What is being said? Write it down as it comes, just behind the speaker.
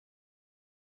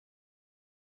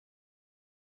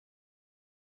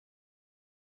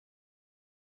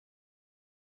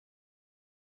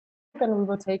and we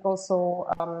will take also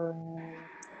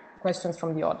questions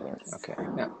from the audience. Okay.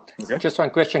 Yeah. Okay. Just one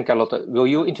question, Carlotta. Will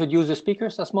you introduce the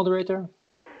speakers as moderator?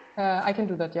 I can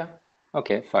do that, yeah.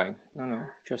 Okay, fine. No,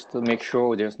 just to make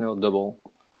sure there's no double.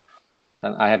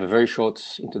 And I have a very short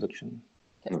introduction.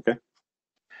 Okay.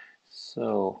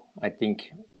 So I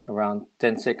think around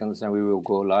 10 seconds and we will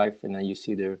go live, and then you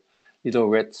see the little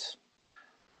reds.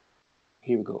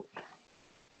 Here we go.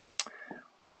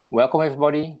 Welcome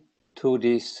everybody to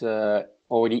this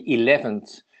already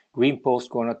 11th Green Post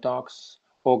Corner Talks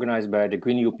organized by the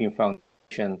Green European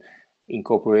Foundation in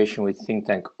cooperation with think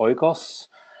tank Oikos.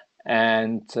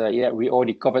 And yeah, we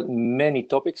already covered many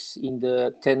topics in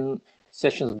the 10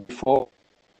 sessions before.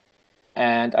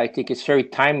 And I think it's very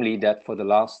timely that for the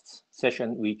last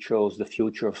session, we chose the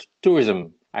future of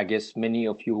tourism. I guess many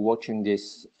of you watching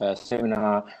this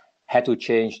seminar had to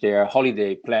change their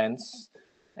holiday plans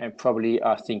and probably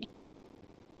are thinking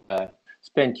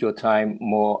spend your time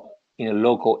more in a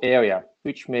local area,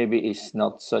 which maybe is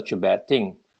not such a bad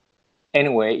thing.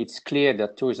 Anyway, it's clear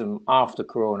that tourism after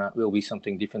Corona will be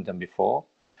something different than before.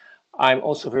 I'm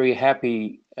also very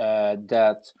happy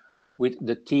that with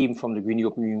the team from the Green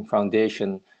European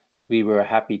Foundation, we were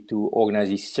happy to organize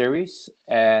this series,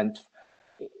 and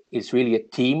it's really a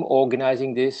team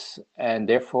organizing this, and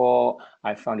therefore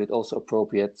I found it also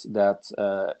appropriate that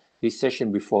this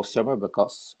session before summer,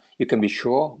 because you can be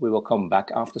sure we will come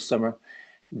back after summer,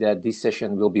 that this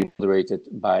session will be moderated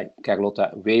by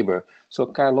Carlotta Weber. So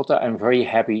Carlotta, I'm very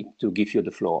happy to give you the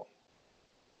floor.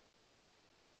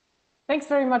 Thanks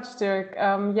very much, Dirk.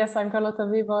 Yes, I'm Carlotta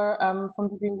Weber from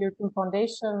the Green European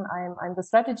Foundation. I'm the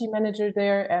strategy manager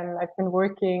there, and I've been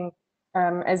working,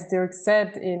 as Dirk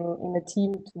said, in a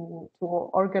team to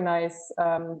organize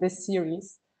this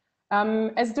series.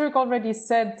 As Dirk already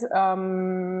said,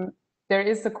 there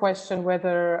is the question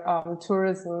whether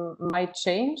tourism might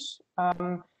change.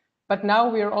 But now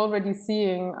we are already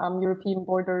seeing European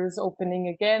borders opening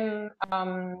again.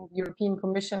 The European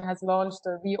Commission has launched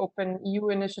a Reopen EU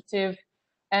initiative.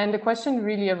 And the question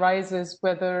really arises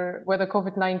whether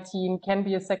COVID-19 can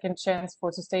be a second chance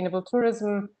for sustainable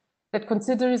tourism that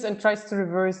considers and tries to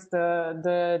reverse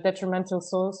the detrimental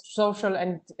social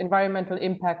and environmental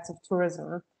impacts of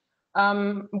tourism.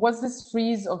 Was this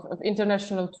freeze of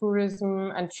international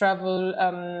tourism and travel,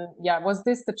 was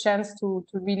this the chance to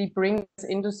really bring this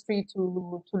industry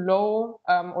to low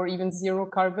or even zero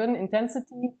carbon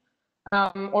intensity?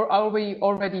 Or are we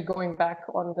already going back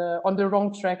on the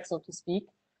wrong track, so to speak,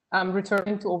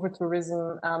 returning to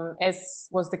over-tourism as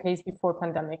was the case before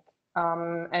pandemic?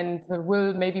 And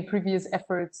will maybe previous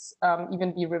efforts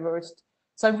even be reversed?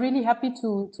 So I'm really happy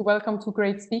to welcome two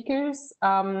great speakers.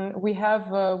 We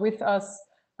have with us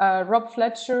Rob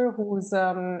Fletcher, who's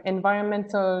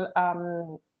environmental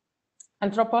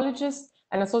anthropologist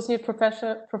and associate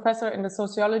professor in the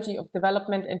Sociology of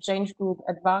Development and Change Group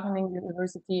at Wageningen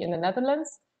University in the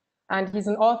Netherlands. And he's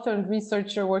an author and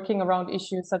researcher working around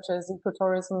issues such as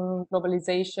ecotourism,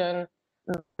 globalization,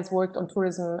 has worked on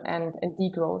tourism and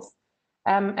degrowth.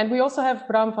 And we also have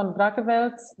Bram Van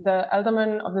Braeckevelt, the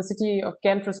Alderman of the city of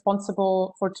Ghent,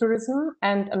 responsible for tourism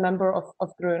and a member of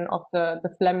Groen, of the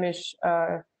Flemish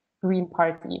Green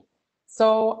Party.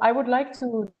 So I would like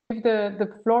to give the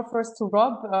floor first to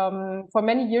Rob. For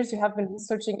many years, you have been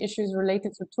researching issues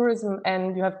related to tourism,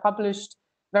 and you have published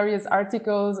various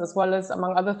articles, as well as,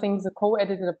 among other things,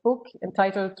 co-edited a book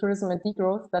entitled Tourism and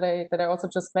Degrowth that I also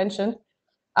just mentioned.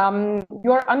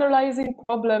 You are analyzing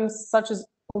problems such as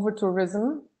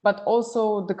over-tourism, but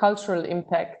also the cultural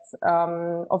impact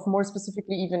of, more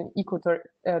specifically, even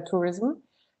eco-tourism.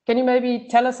 Can you maybe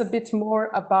tell us a bit more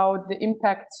about the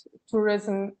impact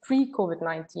tourism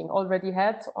pre-COVID-19 already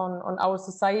had on our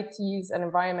societies and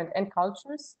environment and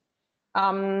cultures?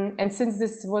 And since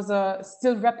this was a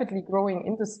still rapidly growing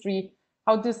industry,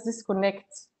 how does this connect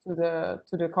to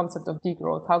the concept of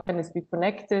degrowth? How can this be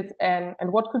connected? And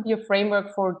what could be a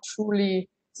framework for truly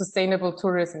sustainable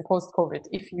tourism post-COVID,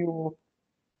 if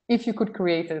you could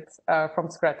create it from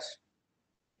scratch?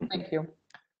 Thank you.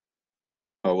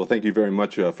 Well, thank you very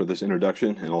much for this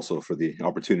introduction, and also for the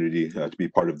opportunity to be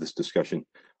part of this discussion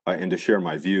and to share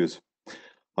my views.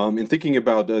 In thinking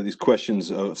about these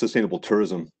questions of sustainable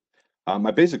tourism,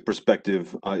 my basic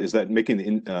perspective is that making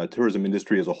the tourism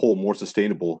industry as a whole more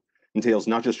sustainable entails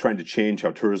not just trying to change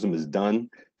how tourism is done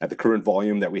at the current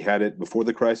volume that we had it before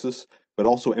the crisis, but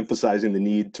also emphasizing the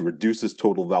need to reduce this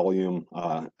total volume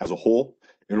as a whole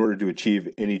in order to achieve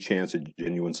any chance of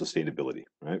genuine sustainability,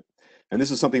 right? And this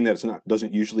is something that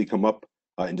doesn't usually come up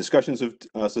in discussions of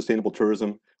sustainable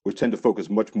tourism, which tend to focus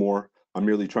much more on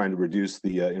merely trying to reduce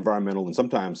the environmental and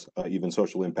sometimes even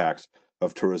social impacts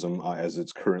of tourism as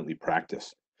it's currently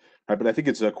practiced. Right, but I think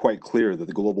it's quite clear that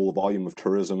the global volume of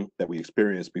tourism that we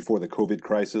experienced before the COVID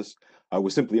crisis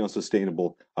was simply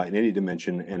unsustainable in any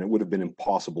dimension, and it would have been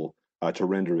impossible to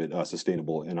render it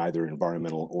sustainable in either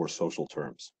environmental or social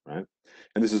terms, right?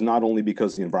 And this is not only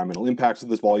because the environmental impacts of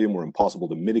this volume were impossible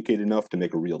to mitigate enough to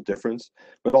make a real difference,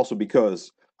 but also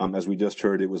because, as we just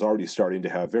heard, it was already starting to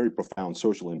have very profound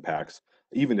social impacts,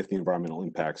 even if the environmental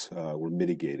impacts were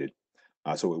mitigated.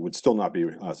 So it would still not be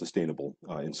sustainable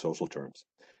in social terms.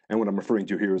 And what I'm referring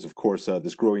to here is, of course,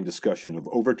 this growing discussion of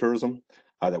over-tourism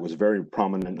that was very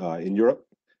prominent in Europe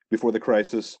before the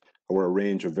crisis, where a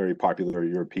range of very popular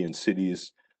European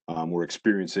cities were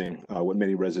experiencing what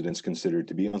many residents considered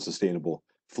to be unsustainable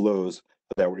flows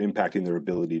that were impacting their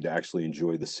ability to actually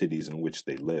enjoy the cities in which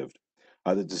they lived.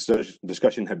 The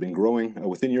discussion had been growing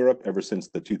within Europe ever since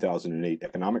the 2008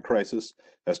 economic crisis,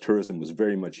 as tourism was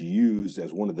very much used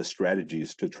as one of the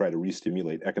strategies to try to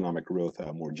re-stimulate economic growth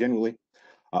more generally.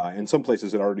 And some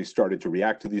places had already started to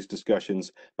react to these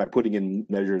discussions by putting in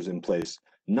measures in place,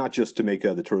 not just to make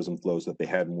the tourism flows that they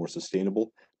had more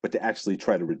sustainable, but to actually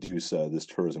try to reduce this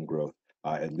tourism growth,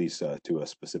 at least to a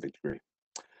specific degree.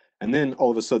 And then all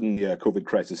of a sudden, the COVID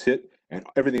crisis hit, and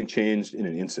everything changed in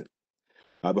an instant.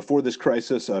 Before this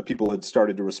crisis, people had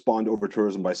started to respond to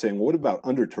over-tourism by saying, well, what about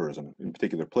under-tourism in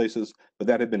particular places? But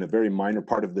that had been a very minor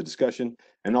part of the discussion,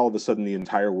 and all of a sudden, the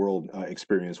entire world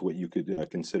experienced what you could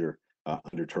consider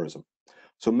under-tourism.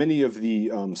 So many of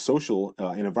the social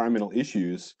and environmental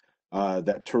issues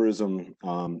that tourism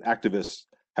activists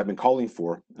have been calling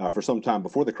for some time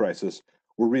before the crisis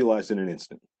were realized in an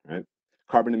instant, right?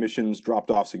 Carbon emissions dropped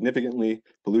off significantly.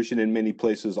 Pollution in many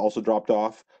places also dropped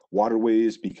off.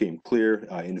 Waterways became clear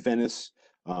in Venice.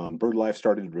 Bird life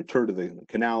started to return to the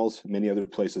canals, many other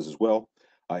places as well.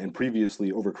 And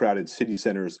previously overcrowded city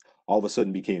centers all of a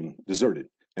sudden became deserted,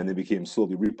 and they became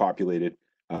slowly repopulated,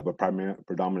 but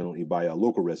predominantly by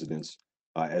local residents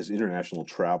as international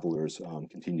travelers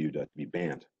continued to be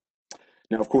banned.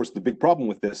 Now, of course, the big problem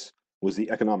with this was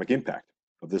the economic impact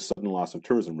of this sudden loss of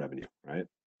tourism revenue, right?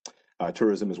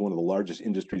 Tourism is one of the largest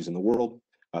industries in the world.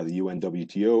 The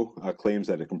UNWTO claims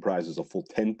that it comprises a full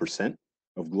 10%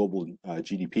 of global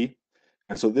GDP.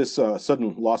 And so this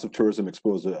sudden loss of tourism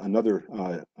exposed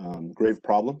another grave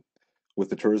problem with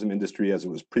the tourism industry as it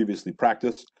was previously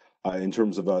practiced in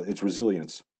terms of its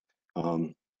resilience,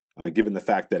 given the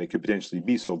fact that it could potentially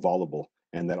be so volatile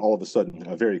and that all of a sudden,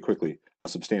 very quickly, a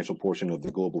substantial portion of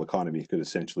the global economy could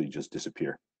essentially just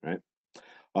disappear, right?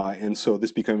 And so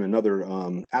this became another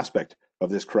aspect of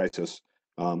this crisis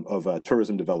of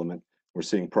tourism development. We're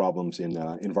seeing problems in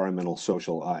environmental,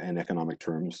 social, and economic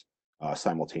terms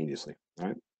simultaneously,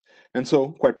 right? And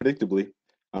so, quite predictably,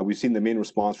 we've seen the main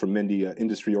response from many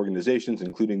industry organizations,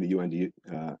 including the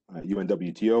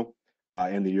UNWTO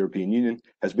and the European Union,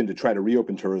 has been to try to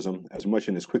reopen tourism as much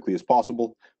and as quickly as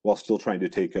possible, while still trying to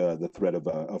take the threat of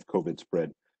COVID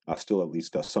spread still at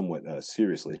least somewhat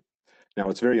seriously. Now,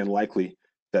 it's very unlikely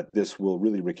that this will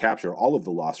really recapture all of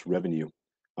the lost revenue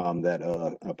that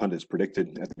pundits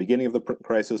predicted at the beginning of the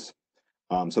crisis.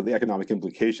 So the economic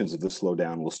implications of this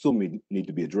slowdown will still need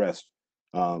to be addressed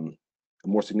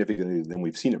more significantly than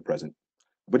we've seen at present.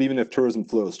 But even if tourism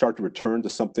flows start to return to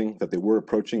something that they were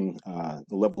approaching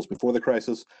the levels before the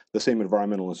crisis, the same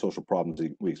environmental and social problems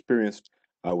we experienced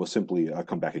will simply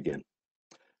come back again.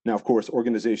 Now, of course,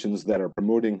 organizations that are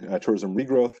promoting tourism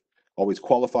regrowth always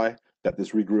qualify that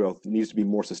this regrowth needs to be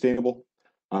more sustainable.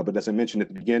 But as I mentioned at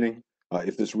the beginning,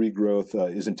 if this regrowth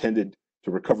is intended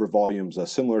to recover volumes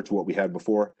similar to what we had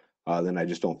before, then I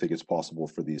just don't think it's possible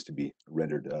for these to be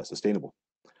rendered sustainable.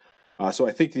 So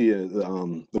I think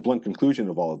the blunt conclusion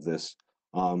of all of this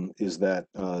is that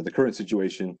the current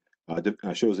situation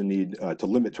shows a need to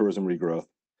limit tourism regrowth,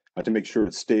 to make sure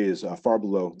it stays far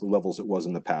below the levels it was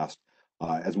in the past,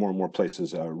 as more and more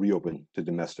places reopen to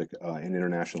domestic and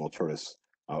international tourists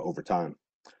over time.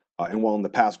 And while in the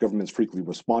past, governments frequently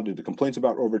responded to complaints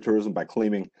about over-tourism by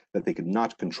claiming that they could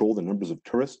not control the numbers of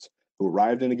tourists who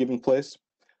arrived in a given place,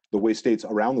 the way states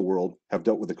around the world have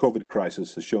dealt with the COVID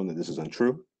crisis has shown that this is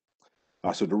untrue.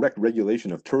 So direct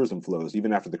regulation of tourism flows,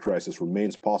 even after the crisis,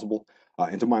 remains possible.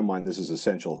 And to my mind, this is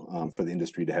essential for the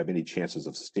industry to have any chances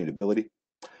of sustainability.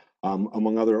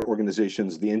 Among other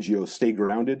organizations, the NGO Stay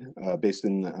Grounded, based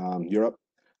in Europe,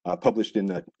 published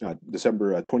in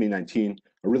December 2019,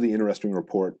 a really interesting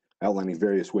report outlining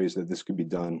various ways that this could be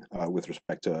done with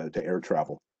respect to air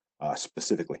travel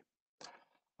specifically.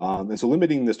 And so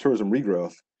limiting this tourism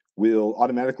regrowth will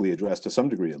automatically address, to some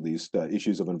degree at least,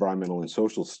 issues of environmental and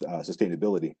social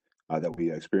sustainability that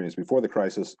we experienced before the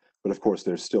crisis. But of course,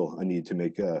 there's still a need to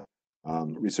make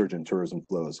resurgent tourism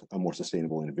flows more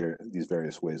sustainable in these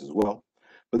various ways as well.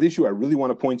 But the issue I really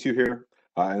want to point to here,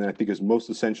 and I think is most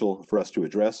essential for us to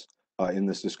address in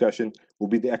this discussion, will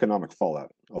be the economic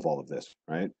fallout of all of this,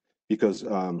 right? Because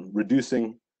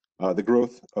reducing the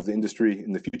growth of the industry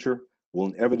in the future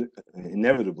will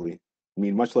inevitably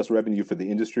mean much less revenue for the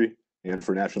industry and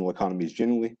for national economies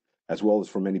generally, as well as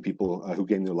for many people who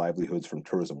gain their livelihoods from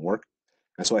tourism work.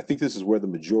 And so I think this is where the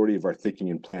majority of our thinking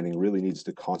and planning really needs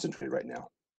to concentrate right now.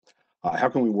 How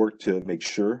can we work to make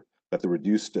sure that the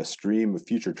reduced stream of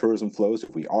future tourism flows,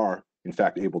 if we are in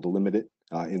fact able to limit it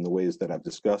in the ways that I've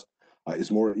discussed,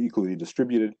 is more equally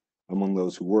distributed among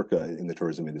those who work in the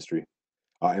tourism industry,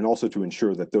 and also to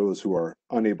ensure that those who are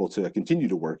unable to continue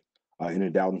to work in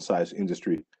a downsized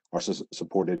industry are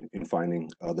supported in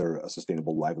finding other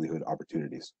sustainable livelihood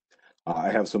opportunities. I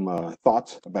have some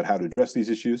thoughts about how to address these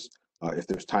issues if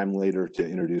there's time later to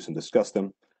introduce and discuss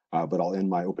them, but I'll end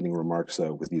my opening remarks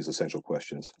with these essential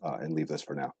questions and leave this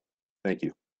for now. Thank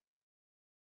you.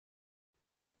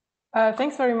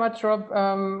 Thanks very much, Rob.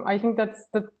 I think that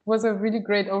was a really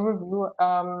great overview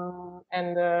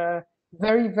and a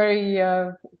very, very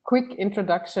quick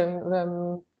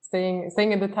introduction,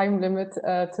 staying in the time limit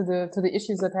to the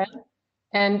issues at hand.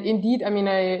 And indeed, I mean,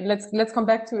 let's come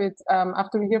back to it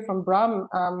after we hear from Bram.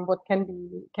 What can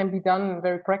be done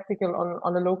very practical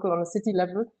on a local, on a city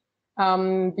level,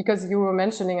 because you were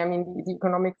mentioning, I mean, the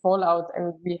economic fallout,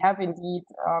 and we have indeed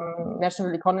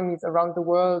national economies around the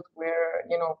world where,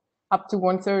 you know, up to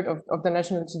 1/3 of the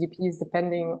national GDP is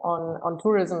depending on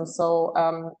tourism. So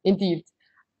indeed,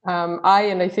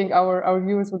 I think our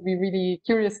viewers would be really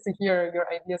curious to hear your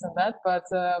ideas on that. But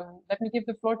let me give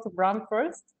the floor to Bram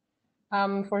first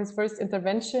for his first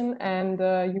intervention. And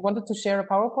he wanted to share a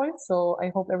PowerPoint, so I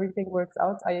hope everything works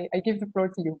out. I give the floor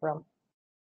to you, Bram.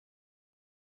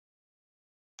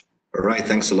 All right,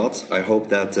 thanks a lot. I hope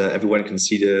that everyone can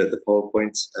see the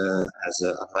PowerPoint as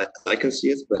I can see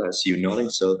it, but I see you nodding.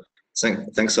 So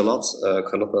thanks a lot,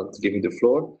 Carlotta, for giving the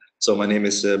floor. So my name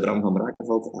is Bram Van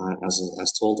Braeckevelt.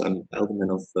 As told, I'm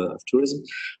Alderman of tourism,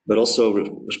 but also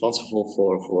responsible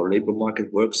for labor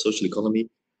market work, social economy,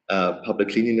 public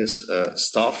cleanliness,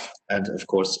 staff, and of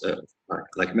course,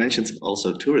 like mentioned,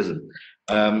 also tourism.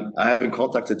 I have been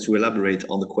contacted to elaborate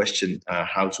on the question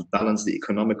how to balance the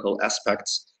economical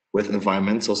aspects with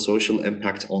environmental social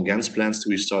impact on Ghent's plans to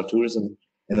restart tourism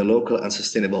in a local and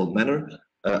sustainable manner.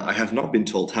 I have not been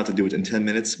told how to do it in 10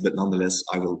 minutes, but nonetheless,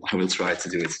 I will try to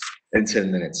do it in 10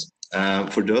 minutes.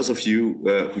 For those of you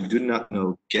who do not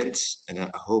know Ghent, and I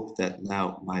hope that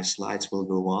now my slides will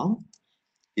go on.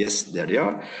 Yes, there they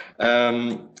are.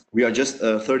 We are just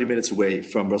 30 minutes away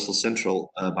from Brussels Central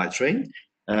by train.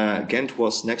 Ghent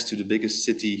was next to the biggest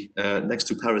city, next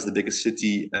to Paris, the biggest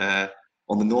city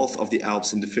on the north of the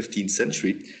Alps in the 15th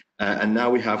century. And now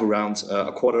we have around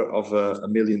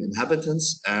 250,000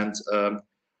 inhabitants. And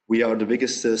we are the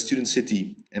biggest student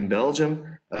city in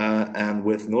Belgium. And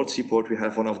with North Seaport, we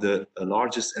have one of the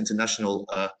largest international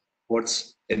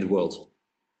ports in the world.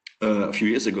 A few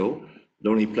years ago,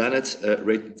 Lonely Planet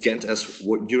rated Ghent as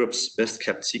Europe's best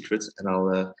kept secret. And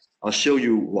I'll show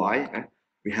you why.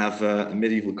 We have a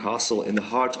medieval castle in the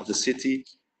heart of the city.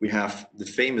 We have the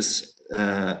famous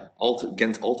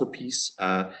Ghent altarpiece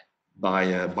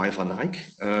by Van Eyck.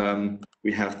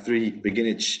 We have 3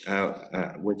 beginnage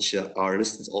which are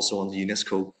listed also on the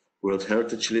UNESCO World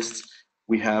Heritage List.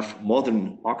 We have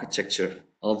modern architecture,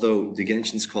 although the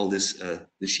Ghentians call this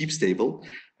the sheep stable.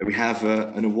 We have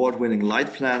an award-winning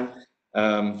light plan,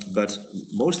 but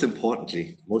most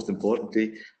importantly,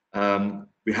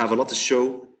 we have a lot to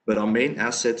show, but our main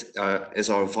asset is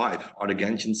our vibe, are the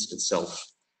Ghentians itself.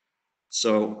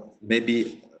 So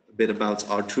maybe a bit about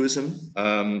our tourism.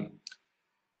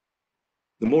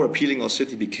 The more appealing our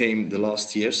city became the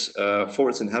last years for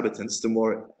its inhabitants, the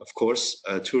more, of course,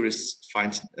 tourists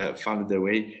found their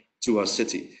way to our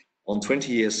city. On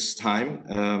 20 years' time,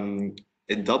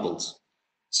 it doubled.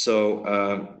 So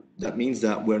that means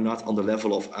that we're not on the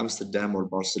level of Amsterdam or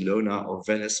Barcelona or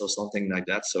Venice or something like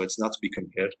that. So it's not to be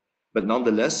compared. But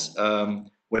nonetheless,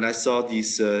 when I saw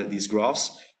these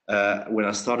graphs, when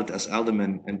I started as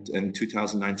Alderman in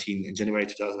 2019, in January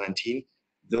 2019,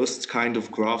 those kind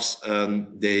of graphs,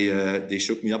 they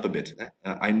shook me up a bit.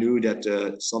 I knew that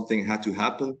something had to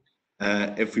happen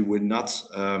if we would not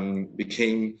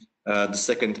became the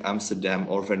second Amsterdam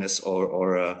or Venice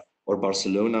or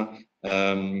Barcelona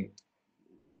in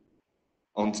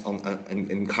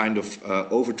kind of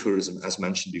over tourism, as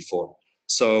mentioned before.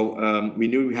 So we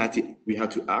knew we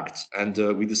had to act, and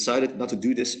we decided not to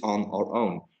do this on our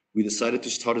own. We decided to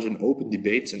start an open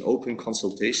debate, an open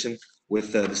consultation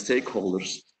with the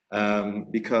stakeholders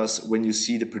because when you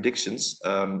see the predictions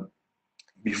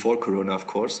before Corona, of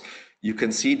course, you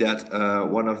can see that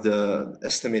one of the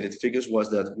estimated figures was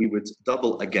that we would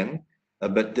double again,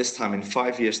 but this time in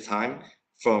 5 years' time,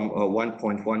 from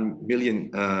 1.1 million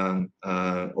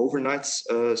overnight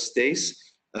stays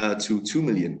to 2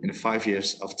 million in 5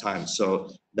 years of time. So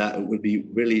that would be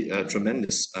really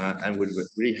tremendous and would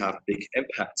really have a big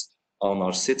impact on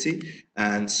our city.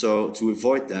 And so to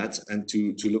avoid that and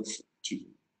to look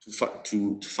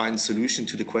to find a solution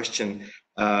to the question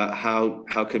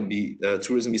how can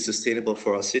tourism be sustainable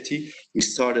for our city, we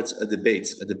started a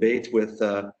debate with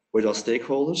our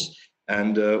stakeholders,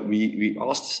 and we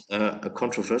asked a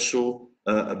controversial,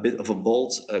 a bit of a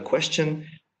bold question: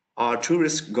 are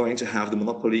tourists going to have the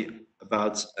monopoly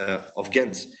of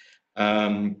Ghent?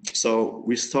 So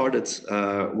we started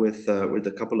with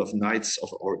a couple of nights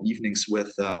or evenings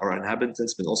with our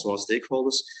inhabitants, but also our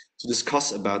stakeholders, to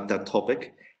discuss about that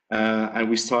topic. And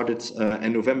we started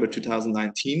in November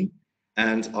 2019,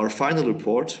 and our final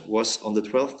report was on the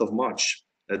 12th of March,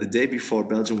 the day before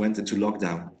Belgium went into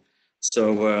lockdown.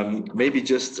 So maybe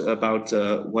just about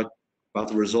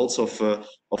the results of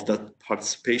that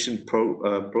participation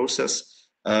process.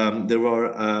 There were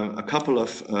a couple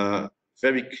of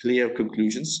very clear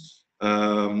conclusions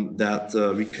that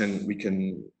we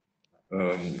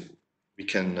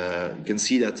can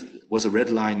see that was a red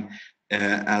line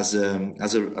as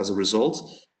a result.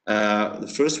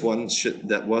 The first one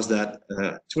was that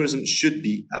tourism should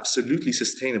be absolutely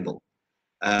sustainable.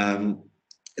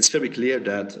 It's very clear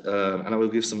that, and I will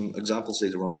give some examples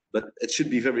later on, but it should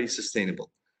be very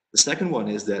sustainable. The second one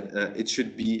is that it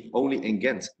should be only in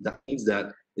Ghent. That means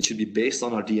that it should be based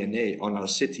on our DNA, on our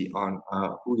city, on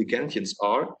who the Ghentians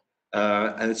are,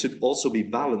 and it should also be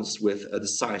balanced with the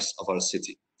size of our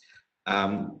city.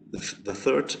 The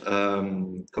third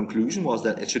conclusion was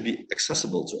that it should be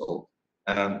accessible to all.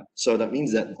 So that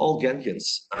means that all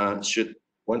Ghentians should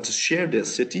want to share their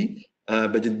city,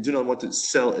 but they do not want to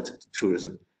sell it to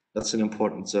tourism. That's an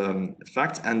important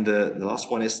fact. And the last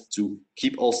one is to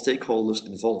keep all stakeholders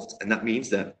involved. And that means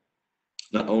that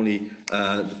not only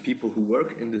the people who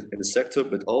work in the sector,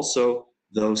 but also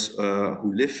those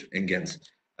who live in Ghent.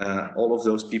 All of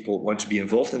those people want to be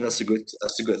involved, and that's a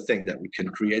good thing, that we can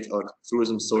create our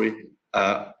tourism story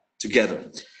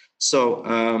together. So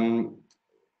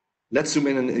let's zoom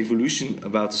in on the evolution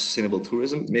about sustainable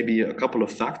tourism. Maybe a couple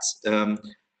of facts.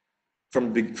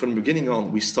 From the beginning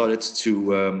on, we started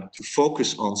to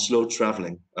focus on slow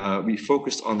traveling. We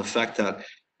focused on the fact that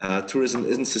tourism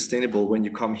isn't sustainable when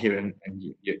you come here and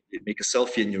you make a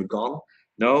selfie and you're gone.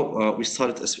 No, we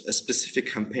started a specific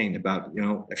campaign about,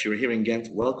 if you're here in Ghent,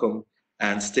 welcome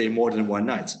and stay more than one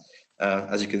night,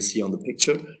 as you can see on the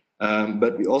picture.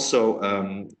 But we also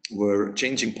were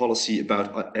changing policy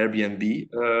about Airbnb.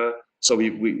 So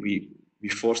we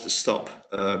forced a stop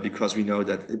because we know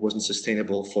that it wasn't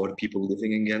sustainable for the people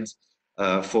living in Ghent,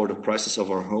 for the prices of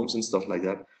our homes and stuff like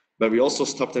that. But we also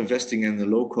stopped investing in the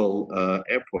local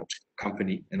airport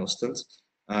company in Ostend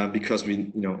because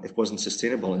it wasn't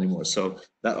sustainable anymore. So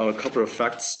that are a couple of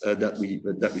facts that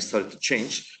we started to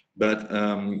change. But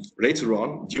later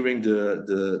on, during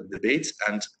the debate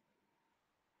and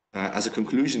as a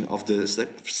conclusion of the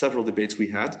several debates we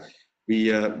had,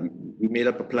 we made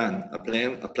up a plan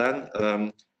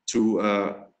to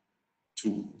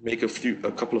make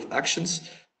a couple of actions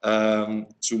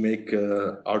to make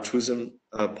our tourism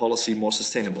policy more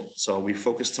sustainable. So we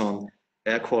focused on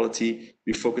air quality,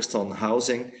 we focused on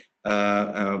housing,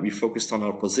 we focused on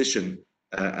our position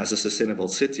as a sustainable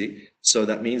city. So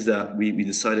that means that we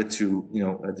decided to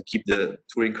keep the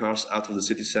touring cars out of the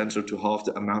city center, to halve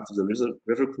the amount of the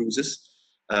river cruises,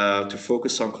 to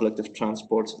focus on collective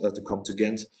transport, to come to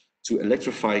Ghent, to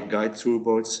electrify guide tour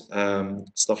boats,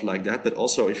 stuff like that. But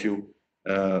also, if you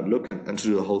look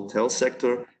into the hotel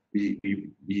sector, we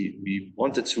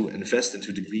wanted to invest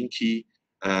into the Green Key.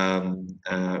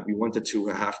 We wanted to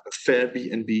have a fair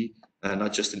B&B,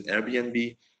 not just an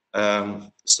Airbnb.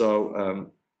 So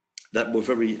that were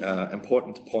very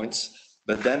important points.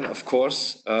 But then, of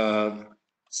course,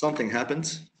 something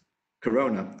happened.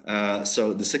 Corona.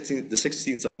 So the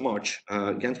 16th of March,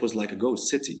 Ghent was like a ghost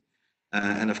city.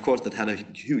 And of course, that had a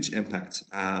huge impact.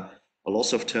 A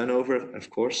loss of turnover, of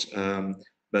course,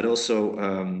 but also,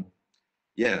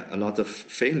 a lot of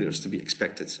failures to be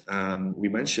expected. We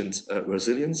mentioned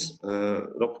resilience,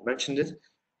 Rob mentioned it.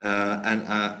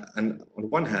 And on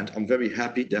one hand, I'm very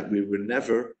happy that we were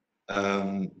never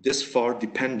this far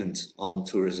dependent on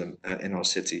tourism in our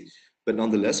city. But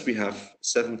nonetheless, we have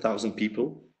 7,000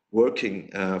 people working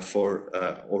for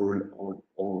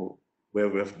or where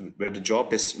the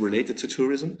job is related to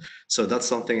tourism. So that's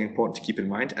something important to keep in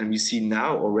mind. And we see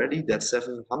now already that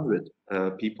 700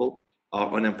 people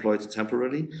are unemployed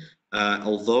temporarily,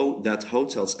 although that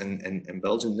hotels in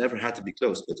Belgium never had to be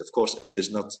closed. But of course, if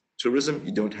there's not tourism,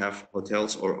 you don't have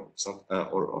hotels or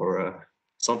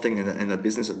something in that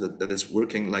business that is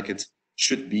working like it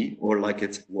should be or like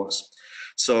it was.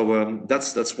 So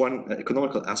that's one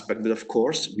economical aspect. But of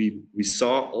course, we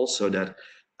saw also that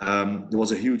there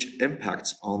was a huge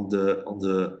impact on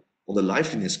the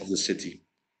liveliness of the city.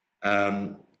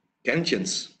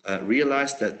 Ghentians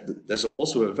realized that there's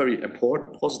also a very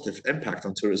important positive impact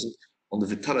on tourism on the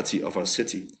vitality of our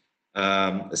city.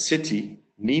 A city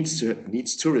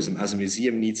needs tourism as a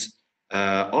museum needs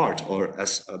art or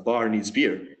as a bar needs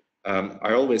beer.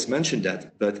 I always mention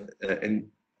that, but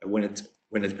when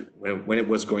it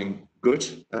was going good,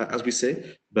 as we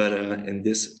say, but in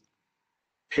this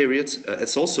period,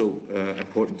 it's also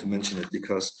important to mention it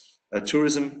because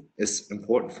tourism is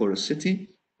important for a city,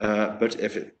 but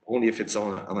only if it's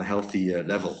on a healthy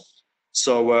level.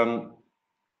 So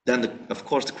then, of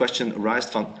course, the question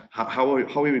arises from how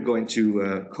are we going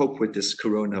to cope with this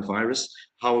coronavirus?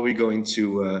 How are we going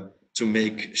to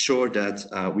make sure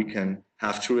that we can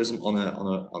have tourism on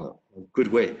a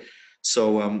good way?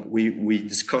 So we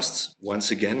discussed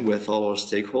once again with all our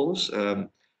stakeholders,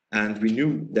 and we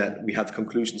knew that we had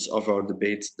conclusions of our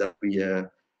debate that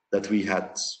we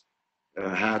had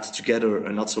had together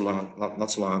not so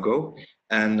long ago,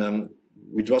 and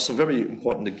we draw some very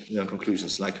important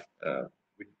conclusions. Like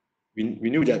we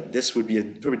knew that this would be a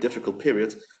very difficult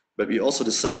period, but we also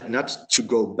decided not to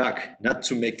go back, not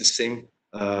to make the same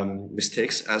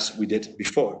mistakes as we did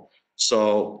before.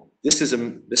 So this is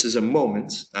a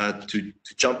moment to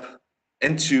jump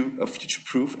into a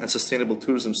future-proof and sustainable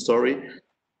tourism story,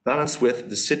 balanced with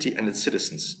the city and its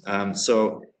citizens.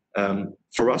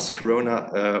 For us, Corona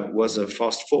was a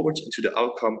fast forward into the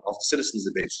outcome of the citizens'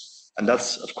 debate, and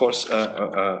that's of course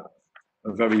a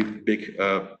very big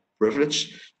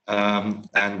privilege,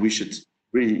 and we should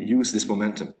really use this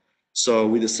momentum. So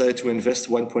we decided to invest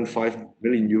 1.5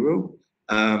 million euro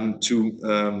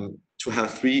to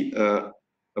have three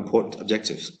important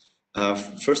objectives.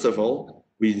 First of all,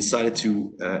 we decided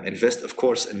to invest, of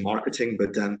course, in marketing,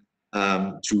 but then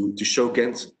to show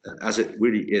Ghent as it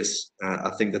really is.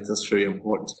 I think that's very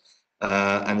important.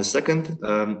 And the second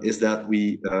is that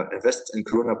we invested in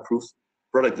corona-proof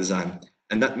product design.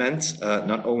 And that meant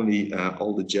not only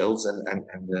all the gels and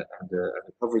the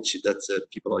coverage that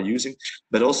people are using,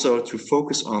 but also to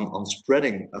focus on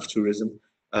spreading of tourism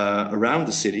around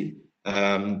the city,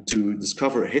 to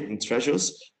discover hidden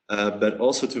treasures, but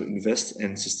also to invest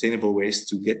in sustainable ways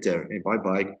to get there, by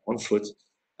bike, on foot,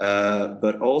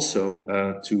 but also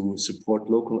to support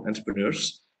local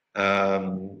entrepreneurs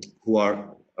who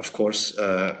are, of course,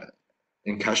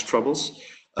 in cash troubles,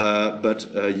 but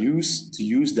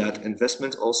use that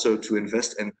investment also to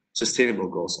invest in sustainable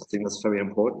goals. I think that's very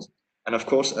important. And of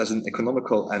course, as an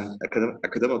economical and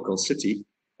academical city,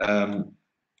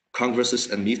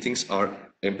 congresses and meetings are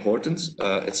important.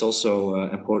 It's also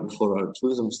important for our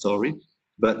tourism story,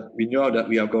 but we know that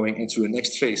we are going into a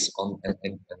next phase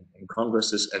in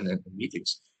congresses and in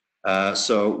meetings.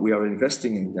 So we are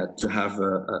investing in that to have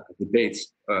a debate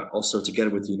also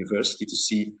together with the university to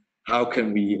see how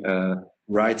can we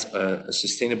write a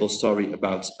sustainable story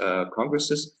about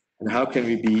congresses, and how can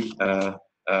we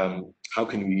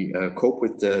cope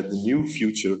with the new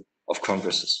future of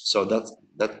congresses. So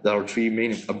that are three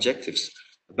main objectives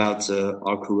about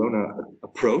our Corona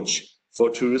approach for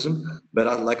tourism.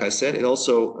 But like I said, it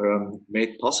also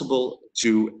made possible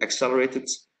to accelerate it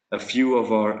a few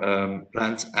of our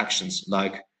planned actions,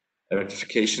 like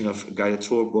rectification of guided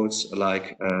tour boats,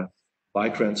 like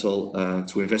bike rental,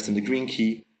 to invest in the Green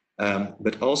Key,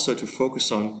 but also to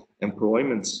focus on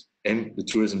employment in the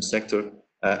tourism sector.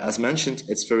 As mentioned,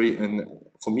 it's very,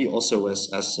 for me also as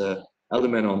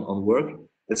Alderman on work,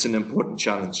 it's an important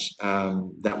challenge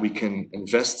that we can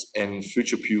invest in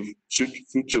future-proof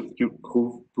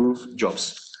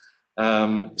jobs.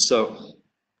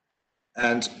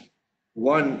 And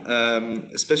one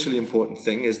especially important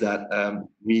thing is that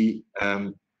we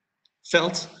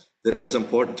felt that it's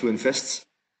important to invest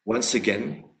once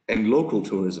again in local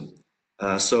tourism.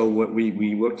 So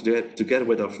we worked together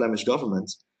with our Flemish government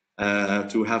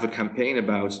to have a campaign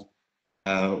about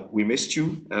we missed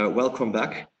you, welcome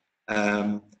back.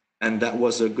 And that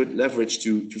was a good leverage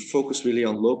to focus really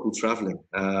on local traveling.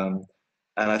 And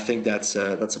I think that's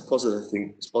a positive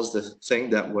thing. It's a positive thing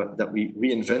that we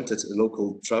reinvented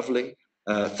local traveling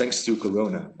thanks to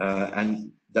Corona,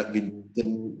 and that we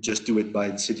didn't just do it by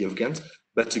the city of Ghent,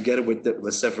 but together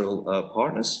with several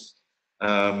partners.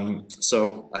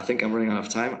 So I think I'm running out of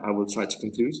time. I will try to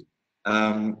conclude.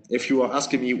 If you are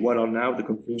asking me what are now the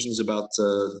conclusions about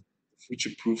the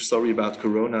future-proof story about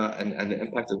Corona and the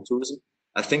impact of tourism,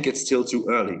 I think it's still too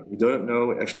early. We don't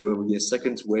know if there will be a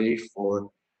second wave or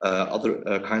other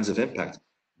kinds of impact,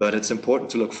 but it's important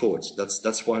to look forward.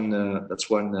 That's one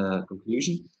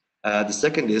conclusion. The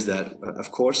second is that,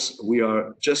 of course, we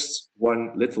are just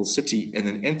one little city in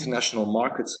an international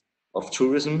market of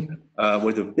tourism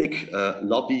with a big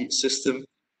lobby system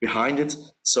behind it.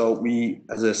 So we,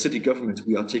 as a city government,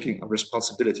 we are taking a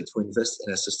responsibility to invest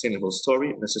in a sustainable story,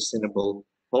 in a sustainable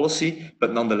policy,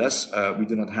 but nonetheless, we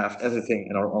do not have everything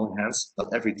in our own hands.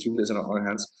 Not every tool is in our own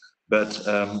hands, but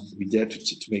we dare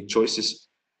to make choices.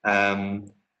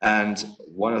 And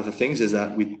one of the things is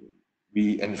that we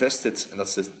invested, and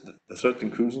that's the third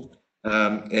conclusion,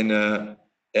 in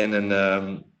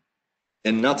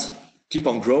not keep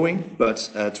on growing, but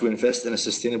to invest in a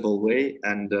sustainable way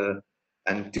and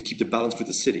to keep the balance with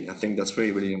the city. I think that's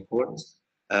very, really important.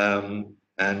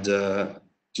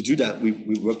 To do that, we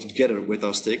work together with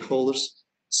our stakeholders.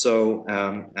 So,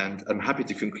 and I'm happy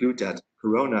to conclude that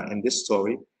Corona in this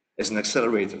story is an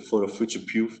accelerator for a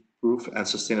future-proof and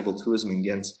sustainable tourism in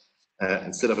Ghent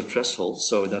instead of a threshold.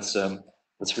 So that's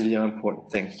really an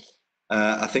important thing.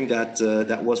 I think that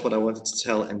that was what I wanted to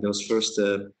tell in those first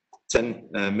 10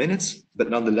 minutes. But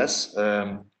nonetheless,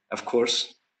 of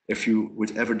course, if you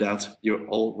would ever doubt, you're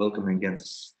all welcome in Ghent.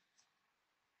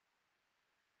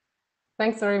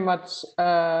 Thanks very much.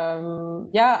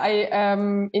 Yeah,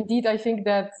 indeed, I think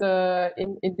that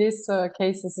in this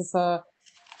case, this is a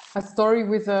story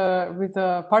with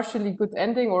a partially good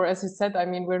ending, or as you said, I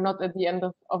mean, we're not at the end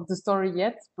of the story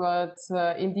yet, but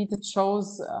indeed it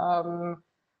shows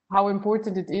how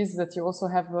important it is that you also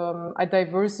have a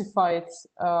diversified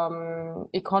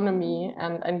economy,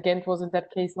 and Ghent was in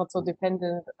that case not so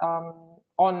dependent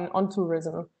on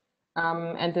tourism.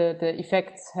 And the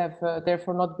effects have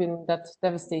therefore not been that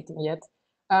devastating yet.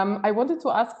 I wanted to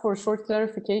ask for a short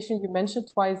clarification. You mentioned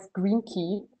twice green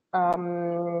key,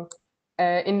 also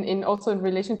in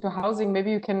relation to housing.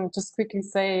 Maybe you can just quickly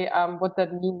say what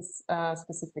that means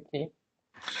specifically.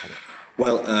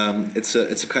 Well, it's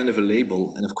a kind of a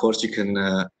label, and of course you can.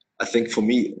 I think for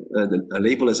me, a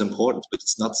label is important, but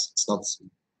it's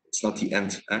not the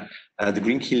end. The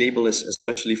green key label is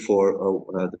especially for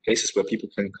the places where people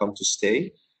can come to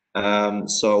stay. And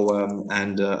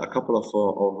a couple of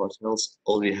hotels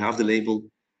already have the label.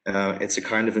 It's a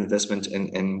kind of investment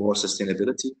in more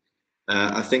sustainability.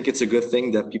 I think it's a good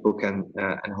thing that people can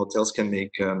and hotels can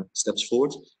make steps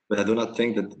forward, but I do not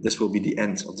think that this will be the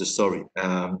end of the story.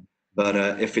 But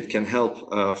if it can help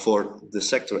for the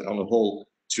sector on the whole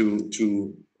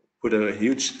to put a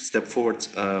huge step forward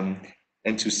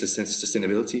into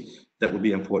sustainability, that would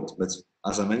be important. But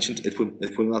as I mentioned, it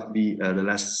will not be the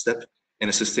last step in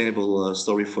a sustainable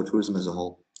story for tourism as a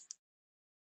whole.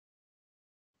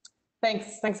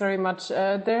 Thanks very much.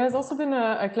 There has also been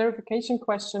a clarification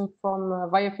question from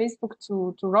via Facebook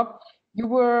to Rob. You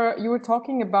were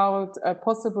talking about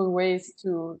possible ways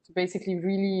to basically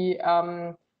really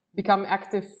become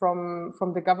active from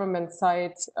the government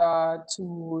side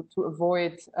to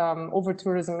avoid over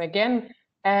tourism again.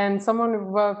 And someone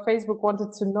on Facebook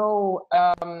wanted to know,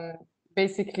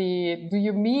 basically, do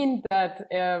you mean that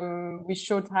we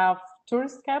should have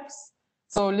tourist caps?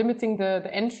 So limiting the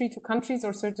entry to countries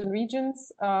or certain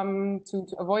regions to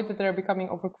avoid that they're becoming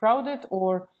overcrowded,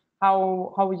 or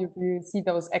how you see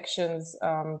those actions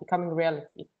becoming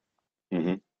reality?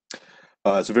 Mm-hmm.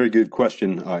 It's a very good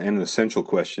question and an essential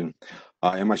question.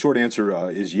 And my short answer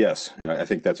is yes. I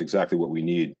think that's exactly what we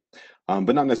need.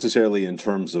 But not necessarily in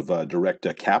terms of direct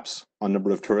caps on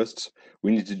number of tourists.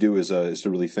 What we need to do is to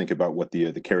really think about what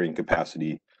the carrying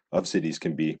capacity of cities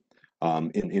can be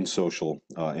in social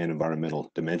and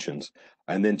environmental dimensions,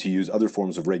 and then to use other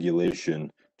forms of regulation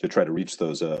to try to reach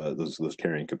those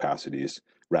carrying capacities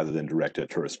rather than direct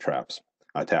tourist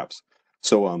taps.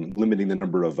 So limiting the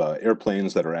number of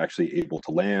airplanes that are actually able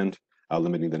to land,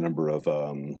 limiting the number of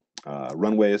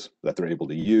runways that they're able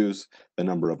to use, the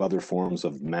number of other forms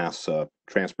of mass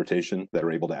transportation that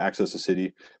are able to access a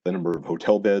city, the number of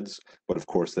hotel beds, but of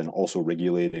course then also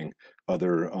regulating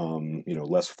other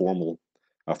less formal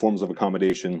forms of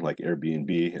accommodation like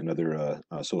Airbnb and other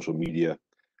social media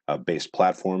based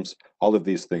platforms. All of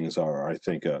these things are, I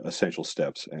think, essential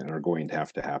steps and are going to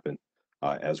have to happen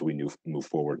as we move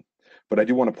forward. But I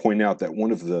do want to point out that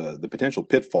one of the potential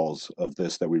pitfalls of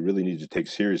this that we really need to take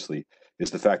seriously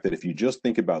is the fact that if you just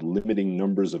think about limiting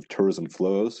numbers of tourism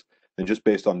flows, then just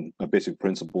based on basic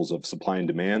principles of supply and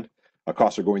demand,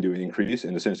 costs are going to increase.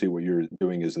 And essentially what you're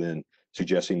doing is then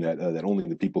suggesting that that only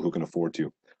the people who can afford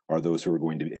to are those who are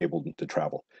going to be able to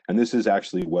travel. And this is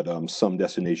actually what some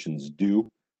destinations do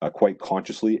quite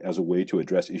consciously as a way to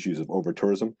address issues of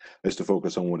over-tourism, is to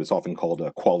focus on what is often called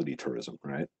quality tourism,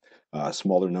 right?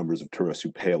 Smaller numbers of tourists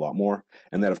who pay a lot more,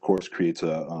 and that of course creates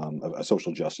a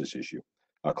social justice issue,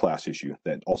 a class issue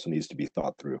that also needs to be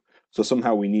thought through. So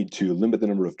somehow we need to limit the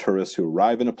number of tourists who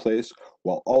arrive in a place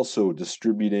while also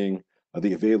distributing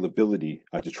the availability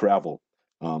to travel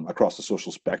across the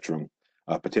social spectrum,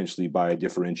 potentially by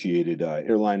differentiated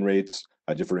airline rates,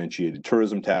 a differentiated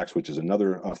tourism tax, which is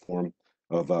another form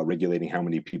of regulating how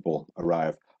many people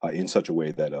arrive in such a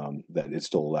way that that it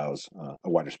still allows a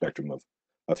wider spectrum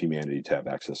of humanity to have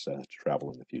access to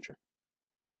travel in the future.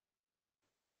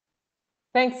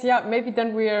 Thanks. Yeah, maybe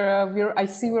then I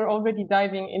see we're already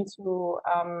diving into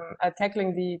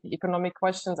tackling the economic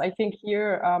questions. I think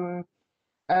here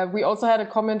we also had a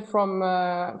comment from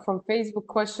Facebook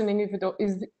questioning if it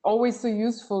is always so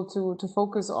useful to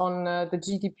focus on the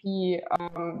GDP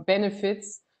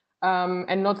benefits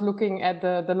and not looking at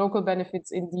the local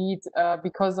benefits indeed,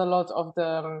 because a lot of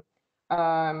the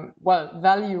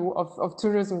value of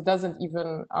tourism doesn't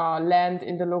even land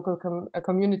in the local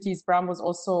communities. Bram was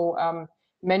also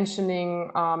mentioning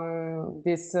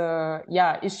this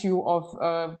issue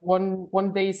of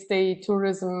one day stay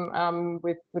tourism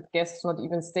with guests not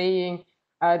even staying.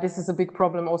 This is a big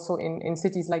problem also in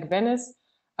cities like Venice.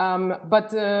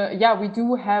 We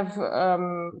do have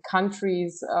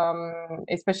countries,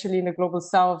 especially in the global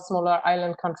south, smaller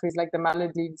island countries like the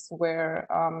Maldives, where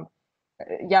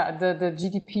the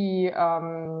GDP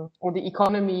or the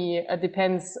economy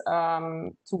depends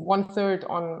to 1/3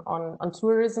 on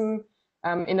tourism.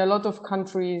 In a lot of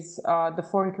countries, the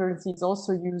foreign currency is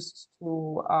also used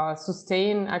to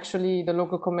sustain actually the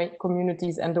local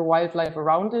communities and the wildlife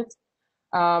around it.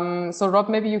 So Rob,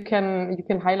 maybe you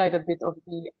can highlight a bit of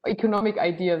the economic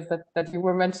ideas that you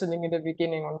were mentioning in the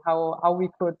beginning on how we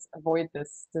could avoid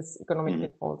this economic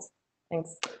pitfalls.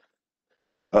 Thanks.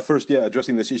 First,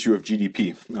 addressing this issue of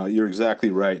GDP. You're exactly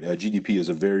right. GDP is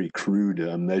a very crude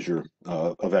measure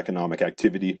of economic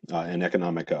activity and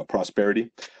economic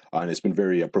prosperity. And it's been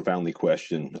very profoundly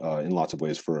questioned in lots of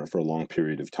ways for a long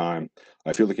period of time.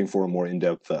 If you're looking for a more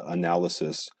in-depth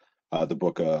analysis, the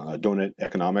book Donut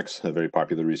Economics, very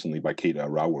popular recently by Kate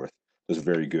Raworth, does a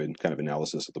very good kind of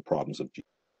analysis of the problems of GDP.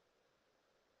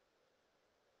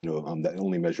 That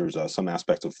only measures some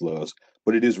aspects of flows,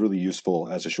 but it is really useful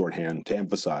as a shorthand to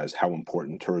emphasize how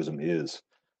important tourism is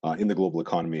in the global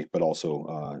economy, but also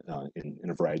in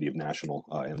a variety of national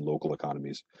and local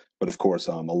economies. But of course,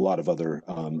 a lot of other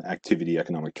activity,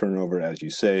 economic turnover, as you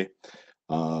say,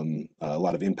 a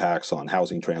lot of impacts on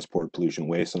housing, transport, pollution,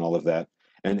 waste, and all of that.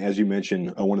 And as you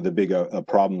mentioned, one of the big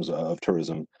problems of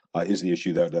tourism is the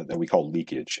issue that we call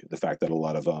leakage, the fact that a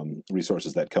lot of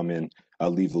resources that come in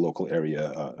leave the local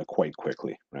area quite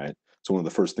quickly, right? So one of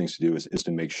the first things to do is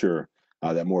to make sure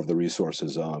that more of the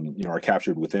resources are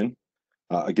captured within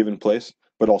a given place,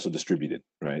 but also distributed,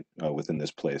 right, within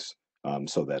this place,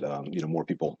 so that more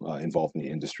people involved in the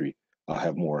industry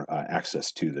have more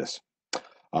access to this.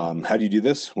 How do you do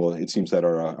this? Well, it seems that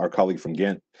our colleague from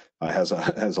Ghent has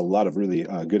a lot of really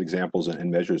good examples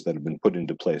and measures that have been put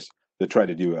into place to try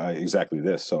to do exactly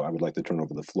this. So I would like to turn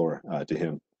over the floor to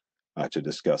him to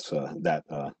discuss that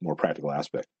more practical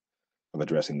aspect of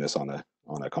addressing this on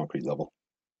a concrete level.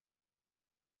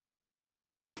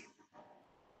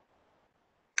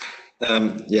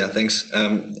 Thanks.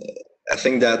 I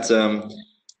think that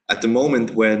at the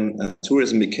moment when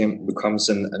tourism becomes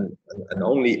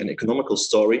only an economical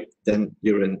story, then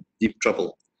you're in deep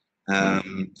trouble.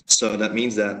 So that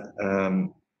means that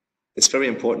it's very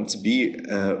important to be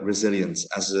resilient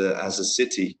as a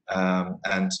city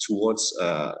and towards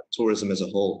tourism as a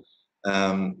whole.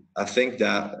 I think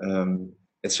that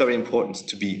it's very important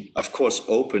to be, of course,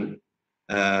 open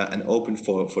and open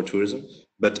for tourism,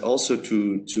 but also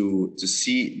to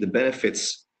see the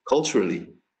benefits culturally.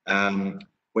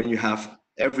 When you have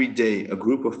every day a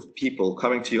group of people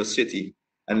coming to your city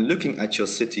and looking at your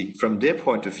city from their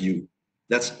point of view,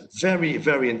 that's very,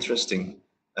 very interesting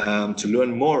to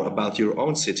learn more about your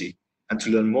own city and to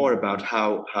learn more about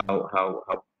how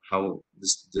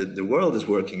the world is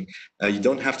working. You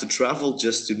don't have to travel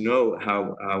just to know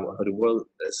how the world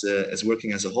is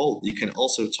working as a whole. You can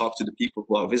also talk to the people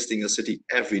who are visiting your city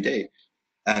every day.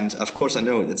 And of course, I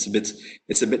know it's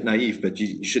a bit naive, but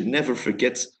you should never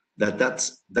forget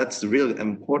that's the real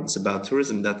importance about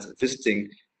tourism, that visiting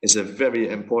is a very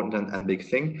important and big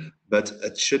thing, but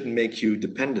it shouldn't make you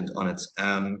dependent on it.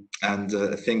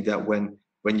 I think that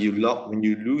when you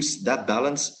lose that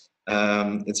balance,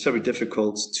 it's very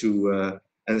difficult to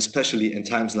and especially in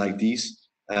times like these,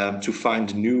 to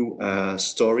find a new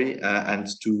story and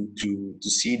to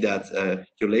see that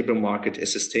your labor market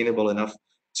is sustainable enough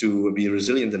to be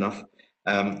resilient enough.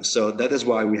 So that is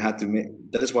why we had to make.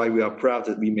 That is why we are proud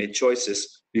that we made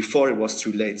choices before it was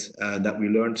too late. That we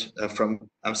learned from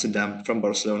Amsterdam, from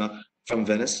Barcelona, from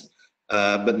Venice.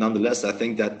 But nonetheless, I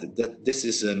think that this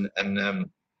is an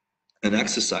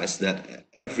exercise that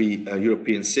every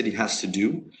European city has to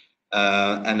do,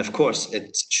 and of course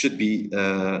it should be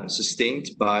sustained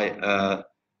by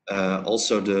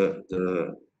also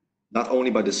the not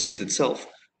only by the city itself,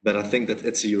 but I think that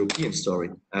it's a European story,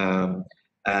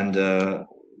 and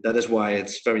that is why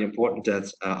it's very important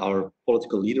that our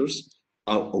political leaders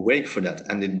are awake for that,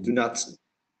 and they do not,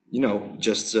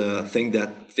 just think that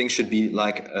things should be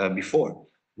like before.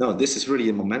 No, this is really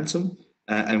a momentum,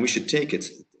 and we should take it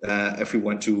if we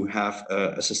want to have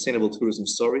a sustainable tourism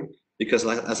story. Because,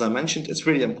 as I mentioned, it's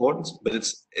really important, but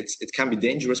it can be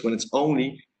dangerous when it's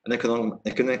only an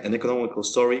economical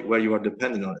story where you are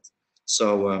dependent on it. So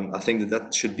I think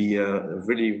that should be a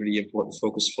really, really important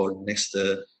focus for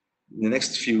the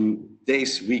next few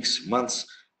days, weeks, months,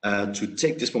 to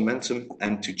take this momentum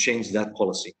and to change that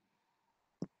policy.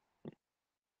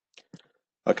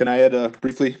 Can I add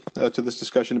briefly to this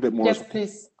discussion a bit more? Yes,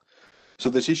 please. So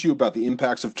this issue about the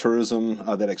impacts of tourism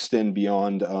that extend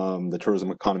beyond the tourism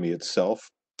economy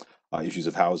itself, issues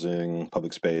of housing,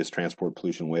 public space, transport,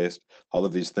 pollution, waste, all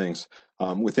of these things.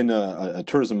 Within a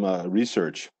tourism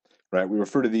research, right, we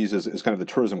refer to these as kind of the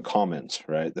tourism commons,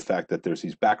 right? The fact that there's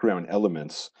these background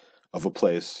elements of a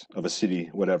place, of a city,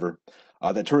 whatever,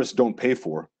 that tourists don't pay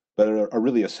for, but are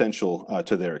really essential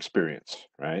to their experience,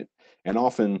 right? And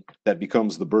often that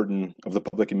becomes the burden of the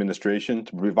public administration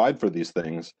to provide for these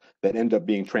things that end up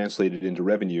being translated into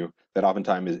revenue that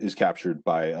oftentimes is captured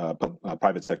by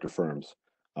private sector firms,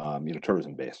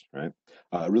 tourism based, right?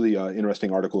 A really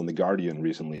interesting article in The Guardian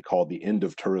recently called "The End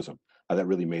of Tourism" that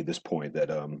really made this point that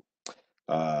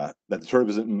that the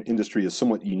tourism industry is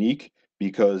somewhat unique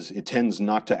because it tends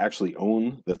not to actually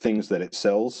own the things that it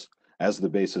sells as the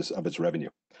basis of its revenue.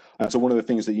 So one of the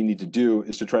things that you need to do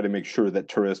is to try to make sure that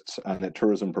tourists and that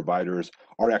tourism providers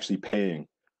are actually paying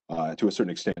to a certain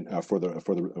extent for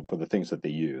the things that they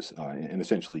use, and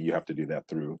essentially you have to do that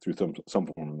through some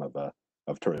form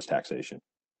of tourist taxation.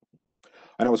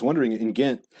 And I was wondering, in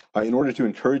Ghent, in order to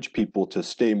encourage people to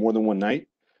stay more than one night,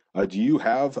 do you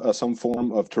have some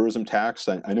form of tourism tax?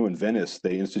 I know in Venice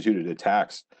they instituted a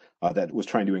tax that was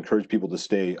trying to encourage people to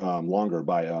stay longer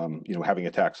by having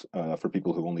a tax for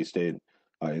people who only stayed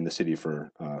in the city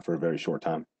for a very short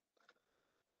time.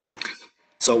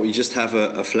 So we just have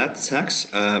a flat tax,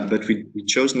 but we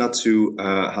chose not to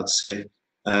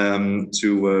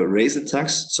raise the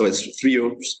tax. So it's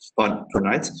 €3 per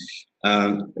night.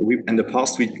 In the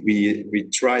past we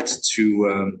tried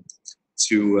to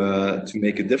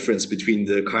make a difference between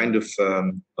the kind of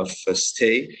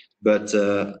stay, but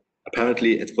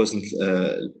apparently it wasn't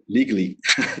legally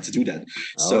to do that.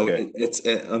 So okay. It's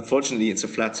unfortunately it's a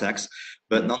flat tax,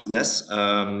 but nonetheless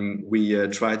we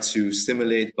tried to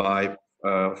stimulate by,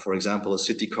 for example, a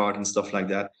city card and stuff like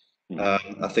that.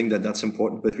 I think that that's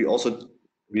important, but we also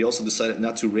decided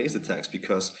not to raise the tax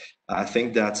because I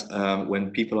think that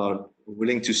when people are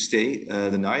willing to stay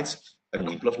the night, a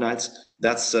couple of nights,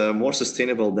 that's more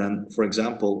sustainable than, for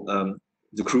example,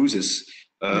 the cruises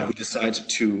who decide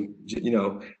to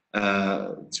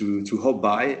to hop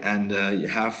by and you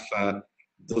have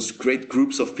those great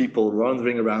groups of people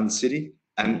wandering around the city,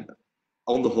 and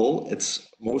on the whole it's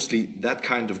mostly that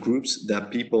kind of groups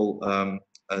that people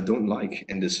don't like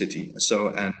in the city. So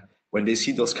and when they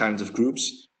see those kinds of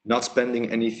groups not spending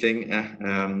anything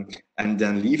and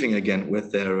then leaving again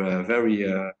with their very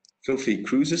filthy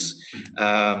cruises,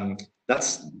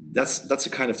 that's a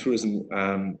kind of tourism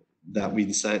that we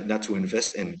decided not to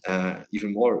invest in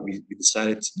even more. We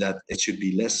decided that it should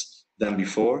be less than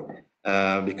before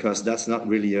because that's not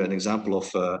really an example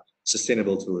of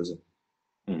sustainable tourism.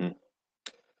 Mm-hmm.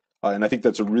 And I think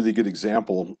that's a really good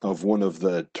example of one of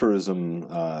the tourism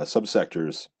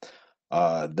subsectors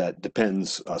that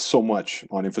depends so much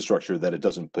on infrastructure that it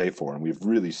doesn't pay for. And we've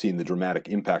really seen the dramatic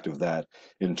impact of that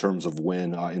in terms of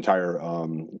when entire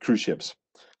cruise ships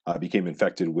became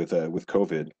infected with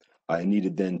COVID and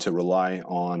needed then to rely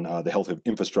on the health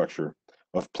infrastructure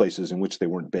of places in which they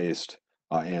weren't based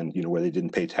and where they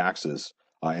didn't pay taxes.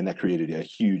 And that created a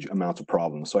huge amount of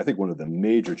problems. So I think one of the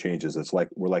major changes that's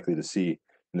we're likely to see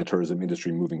in the tourism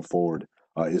industry moving forward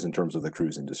is in terms of the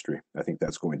cruise industry. I think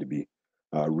that's going to be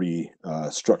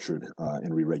restructured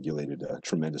and re-regulated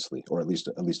tremendously, or at least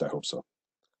I hope so.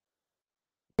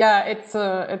 Yeah, it's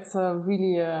a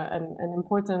really an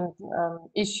important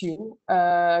issue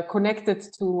connected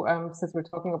to since we're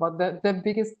talking about the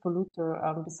biggest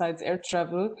polluter besides air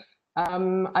travel.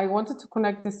 I wanted to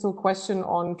connect this to a question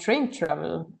on train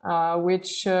travel,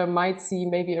 which might see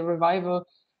maybe a revival.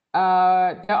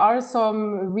 There are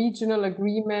some regional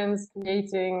agreements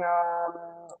creating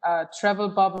travel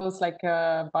bubbles, like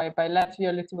by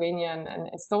Latvia, Lithuania, and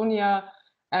Estonia.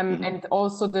 And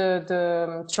also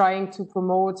the trying to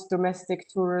promote domestic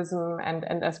tourism and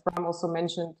as Bram also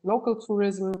mentioned, local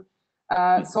tourism.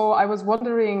 So I was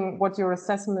wondering what your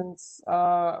assessments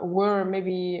were.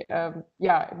 Maybe,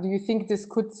 do you think this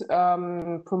could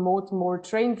promote more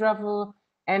train travel?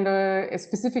 And a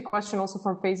specific question also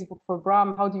from Facebook for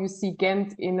Bram: how do you see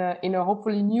Ghent in a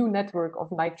hopefully new network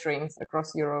of night trains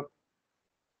across Europe?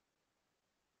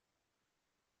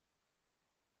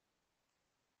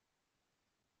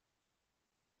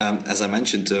 As I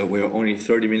mentioned, we're only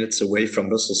 30 minutes away from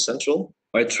Brussels Central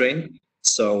by train.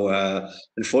 So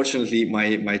unfortunately,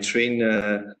 my train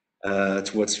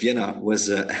towards Vienna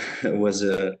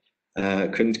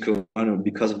couldn't go on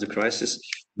because of the crisis.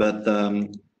 But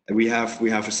we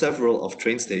have several of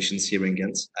train stations here in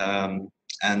Ghent,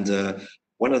 and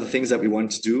one of the things that we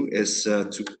want to do is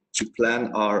to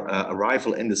plan our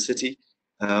arrival in the city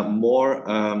more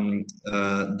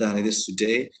than it is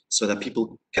today, so that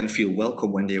people can feel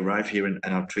welcome when they arrive here in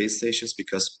our train stations.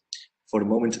 Because for the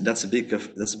moment, that's a big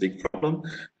problem.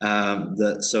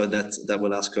 So that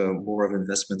will ask more of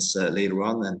investments later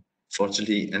on. And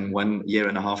fortunately, in 1 year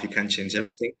and a half, you can change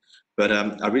everything. But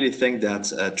I really think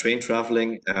that train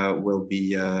traveling will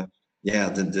be the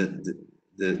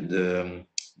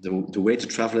way to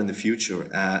travel in the future.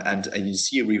 And you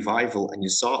see a revival, and you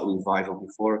saw a revival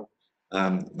before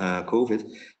COVID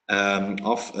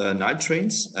of night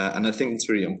trains, and I think it's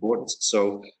really important.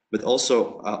 So, but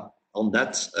also on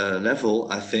that level,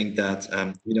 I think that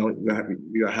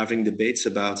we are having debates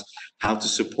about how to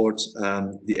support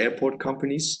the airport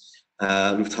companies,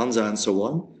 Lufthansa, and so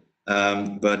on.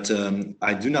 But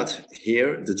I do not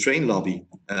hear the train lobby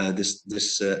at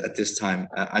this time.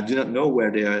 I do not know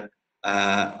where they are,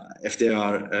 if they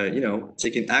are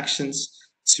taking actions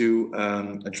to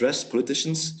address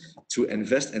politicians to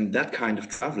invest in that kind of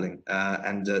traveling,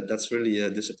 and that's really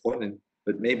disappointing.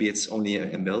 But maybe it's only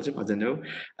in Belgium, I don't know.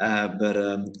 But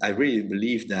I really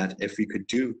believe that if we could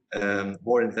do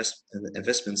more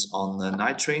investments on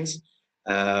night trains,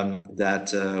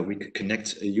 that we could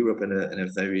connect Europe in a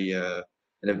very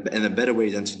in a better way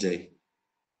than today.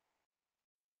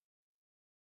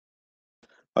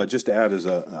 Just to add,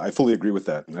 I fully agree with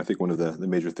that. And I think one of the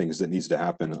major things that needs to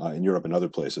happen in Europe and other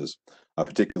places,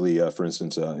 particularly, for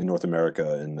instance, in North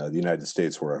America and the United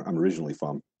States, where I'm originally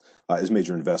from, is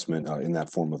major investment in that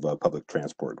form of public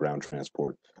transport, ground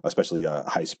transport, especially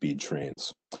high-speed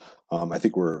trains. I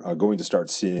think we're going to start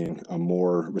seeing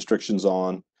more restrictions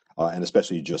on, and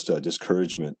especially just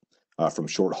discouragement from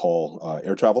short-haul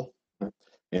air travel.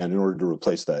 And in order to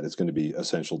replace that, it's going to be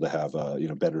essential to have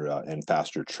better and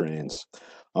faster trains.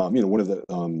 One of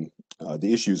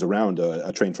the issues around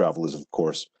train travel is, of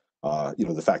course,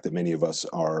 the fact that many of us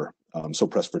are so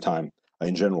pressed for time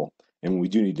in general, and when we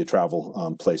do need to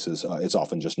travel places, it's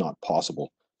often just not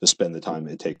possible to spend the time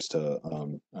it takes to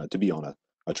be on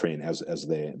a train as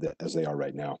they are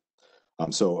right now.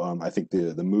 So I think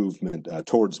the movement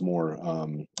towards more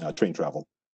train travel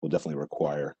will definitely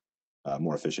require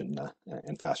more efficient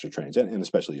and faster trains, and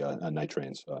especially night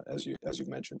trains, as you've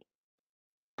mentioned.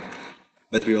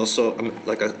 But we also,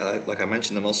 like I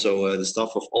mentioned, I'm also the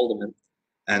staff of Alderman,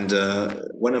 and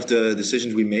one of the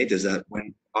decisions we made is that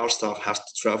when our staff has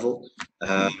to travel,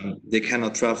 they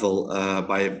cannot travel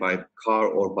by car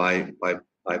or by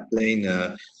plane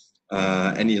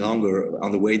any longer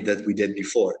on the way that we did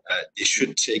before. They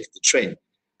should take the train,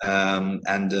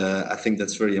 and I think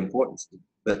that's very important.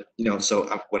 But so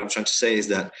what I'm trying to say is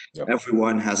that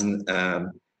everyone has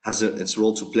its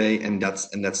role to play in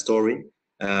that story,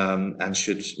 and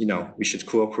we should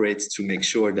cooperate to make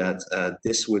sure that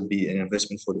this would be an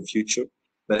investment for the future.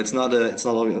 But it's not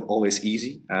always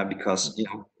easy because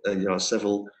there are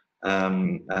several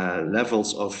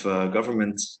levels of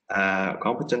government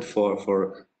competent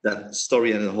for that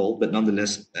story as a whole. But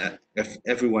nonetheless, if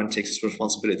everyone takes its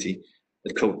responsibility,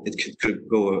 it could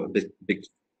go a bit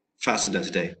faster than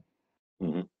today.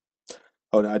 Mm-hmm.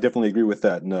 Oh, no, I definitely agree with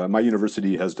that. And my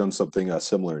university has done something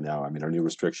similar now. I mean, our new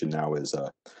restriction now is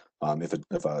if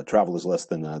travel is less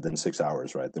than 6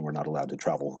 hours, right, then we're not allowed to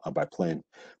travel by plane.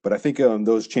 But I think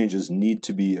those changes need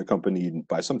to be accompanied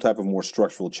by some type of more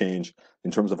structural change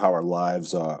in terms of how our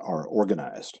lives are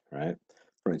organized, right?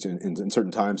 For instance, in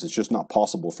certain times, it's just not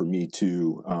possible for me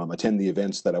to attend the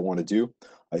events that I want to do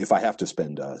if I have to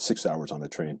spend 6 hours on a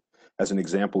train. As an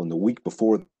example, in the week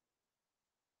before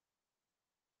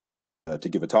to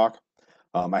give a talk,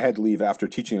 I had to leave after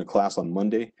teaching a class on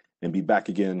Monday and be back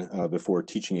again before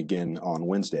teaching again on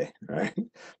Wednesday, right?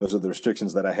 Those are the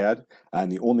restrictions that I had.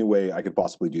 And the only way I could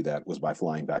possibly do that was by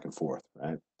flying back and forth,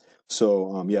 right?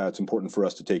 So yeah, it's important for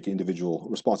us to take individual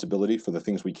responsibility for the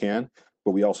things we can,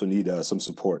 but we also need some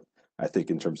support, I think,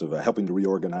 in terms of helping to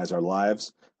reorganize our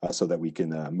lives so that we can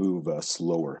move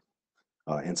slower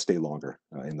and stay longer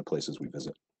in the places we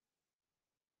visit.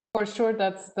 For sure,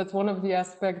 that's one of the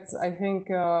aspects. I think,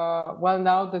 well,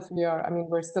 now that we are, I mean,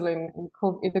 we're still in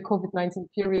the COVID-19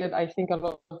 period, I think a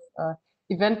lot of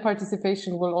event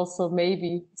participation will also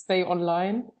maybe stay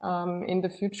online in the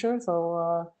future.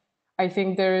 So I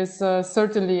think there is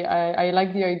certainly, I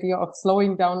like the idea of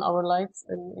slowing down our lives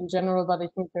in general, but I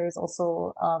think there is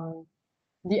also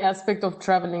the aspect of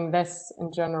traveling less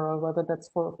in general, whether that's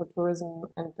for tourism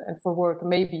and for work,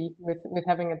 maybe with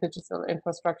having a digital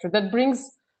infrastructure that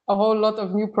brings a whole lot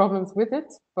of new problems with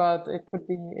it, but it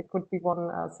could be one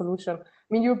solution. I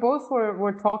mean, you both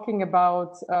were talking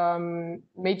about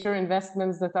major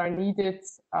investments that are needed,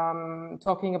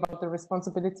 talking about the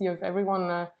responsibility of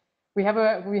everyone. We have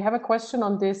a question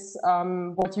on this.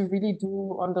 What you really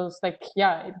do on those, like,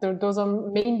 yeah, those are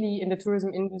mainly in the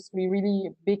tourism industry,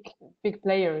 really big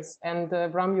players. And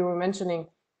Bram, you were mentioning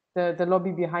the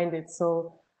lobby behind it.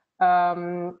 So.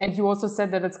 And you also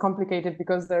said that it's complicated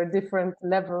because there are different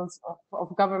levels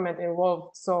of government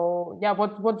involved. So yeah,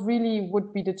 what really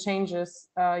would be the changes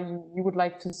you would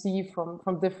like to see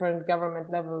from different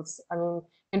government levels? I mean,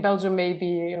 in Belgium, maybe,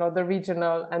 you know, the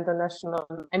regional and the national,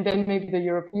 and then maybe the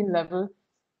European level.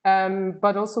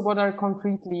 But also, what are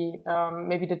concretely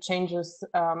maybe the changes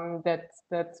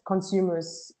that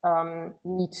consumers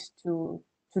need to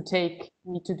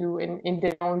do in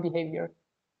their own behavior?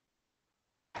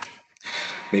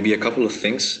 Maybe a couple of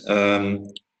things, well,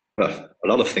 a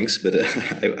lot of things, but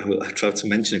I will try to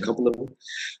mention a couple of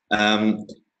them.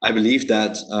 I believe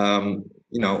that,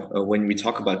 you know, when we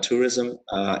talk about tourism,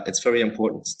 it's very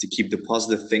important to keep the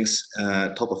positive things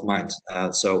top of mind.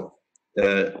 So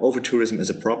over-tourism is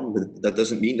a problem, but that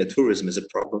doesn't mean that tourism is a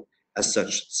problem as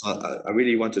such. So I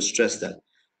really want to stress that.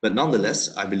 But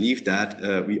nonetheless, I believe that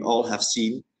we all have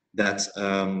seen that,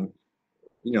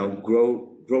 you know,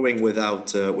 growing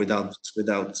without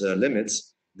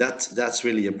limits, that's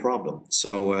really a problem.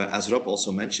 So as Rob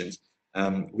also mentioned,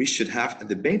 we should have a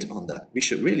debate on that. We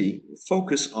should really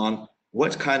focus on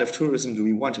what kind of tourism do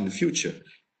we want in the future,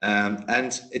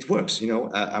 and it works. You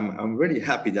know, I'm really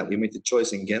happy that we made the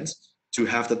choice in Ghent to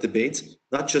have that debate,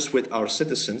 not just with our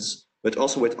citizens, but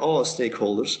also with all our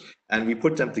stakeholders, and we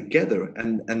put them together,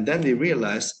 and then they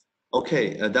realized,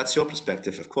 okay, that's your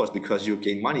perspective, of course, because you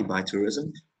gain money by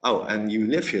tourism. Oh, and you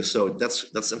live here, so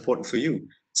that's important for you.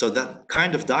 So that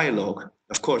kind of dialogue,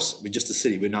 of course, we're just a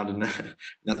city, we're not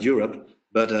not Europe,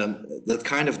 but that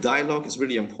kind of dialogue is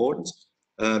really important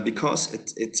because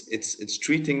it's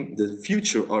treating the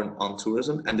future on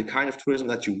tourism and the kind of tourism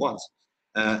that you want.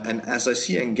 And as I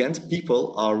see in Ghent,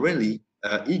 people are really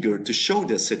eager to show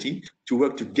their city, to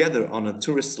work together on a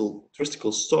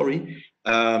touristical story,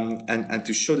 and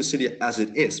to show the city as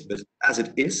it is. But as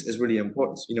it is really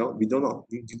important. You know, we do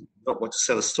not want to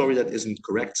sell a story that isn't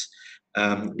correct.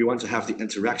 We want to have the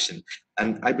interaction,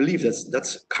 and I believe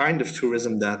that's kind of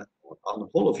tourism that on the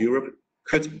whole of Europe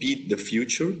could be the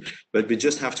future. But we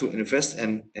just have to invest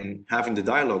in having the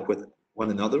dialogue with one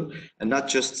another, and not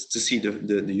just to see the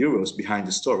euros behind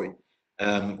the story.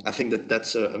 I think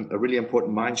that's a really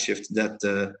important mind shift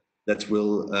that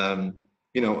will,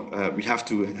 you know, we have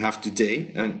to have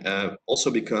today, and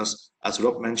also because, as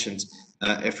Rob mentioned,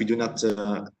 if we do not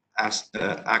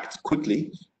act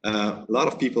quickly, a lot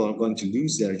of people are going to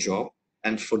lose their job,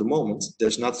 and for the moment,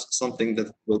 there's not something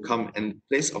that will come in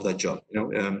place of that job. You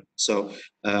know, so.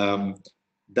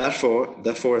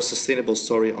 Therefore, a sustainable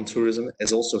story on tourism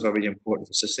is also very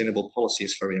important. Sustainable policy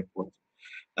is very important.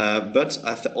 But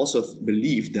I also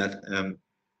believe that,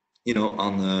 you know,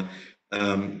 on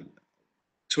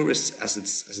tourists as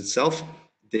itself,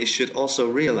 they should also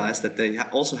realize that they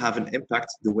also have an impact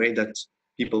the way that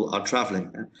people are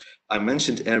traveling. I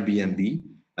mentioned Airbnb.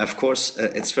 Of course,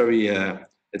 it's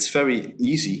very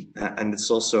easy, and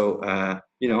it's also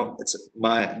you know, it's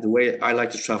the way I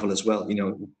like to travel as well. You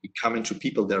know, you come into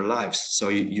people, their lives, so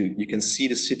you can see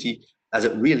the city as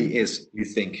it really is. You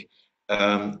think,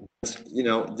 you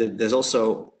know, there's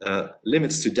also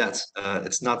limits to that.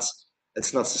 It's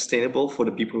not sustainable for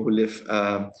the people who live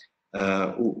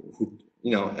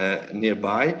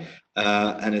nearby,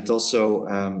 and it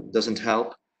also doesn't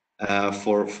help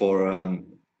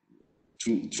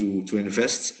to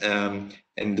invest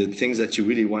in the things that you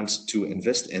really want to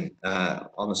invest in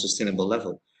on a sustainable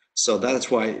level. So that's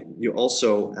why you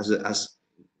also, as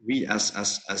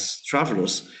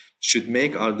travelers, should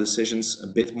make our decisions a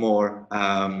bit more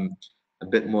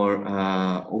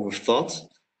overthought,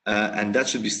 and that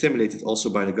should be stimulated also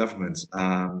by the government.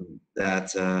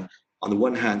 That on the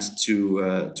one hand,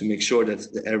 to make sure that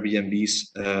the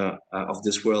Airbnbs of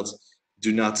this world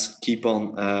do not keep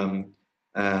on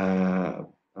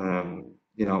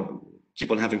keep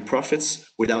on having profits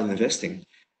without investing,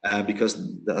 because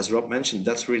as Rob mentioned,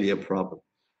 that's really a problem.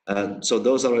 So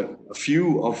those are a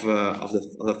few of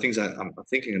the things I'm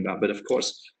thinking about. But of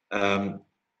course,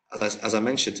 as I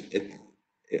mentioned,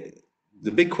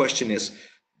 the big question is: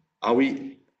 are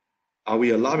we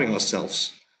allowing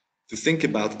ourselves to think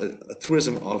about a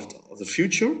tourism of the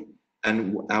future,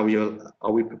 and are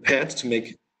we prepared to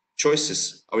make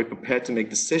choices? Are we prepared to make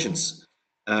decisions?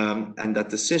 And that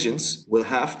decisions will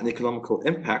have an economical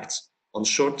impact on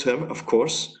short term, of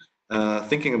course,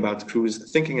 thinking about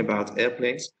cruise, thinking about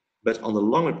airplanes, but on the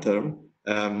longer term,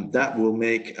 that will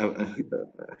make a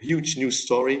huge news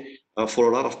story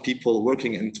for a lot of people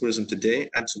working in tourism today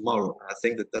and tomorrow. I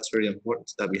think that that's very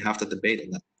important that we have the debate on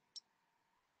that.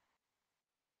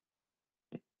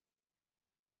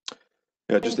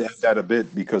 Yeah, just to add that a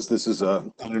bit, because this is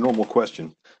an enormous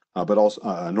question, but also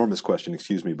enormous question,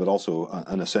 excuse me, but also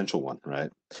an essential one, right?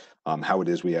 How it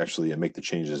is we actually make the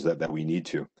changes that we need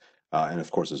to. And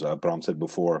of course, as Bram said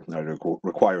before, it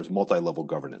requires multi-level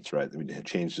governance, right? I mean,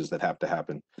 changes that have to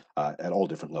happen at all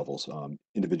different levels.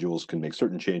 Individuals can make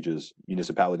certain changes,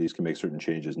 municipalities can make certain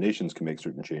changes, nations can make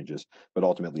certain changes, but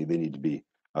ultimately they need to be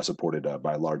supported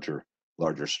by larger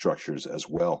structures as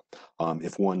well.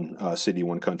 If one city,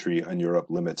 one country in Europe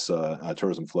limits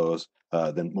tourism flows,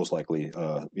 then most likely,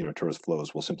 tourist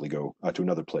flows will simply go to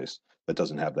another place that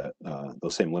doesn't have that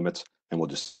those same limits, and will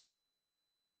just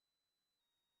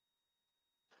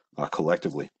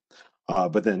collectively.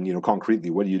 But then, concretely,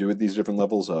 what do you do with these different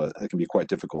levels? It can be quite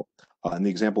difficult. And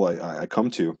the example I come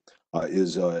to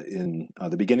is in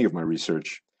the beginning of my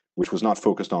research, which was not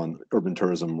focused on urban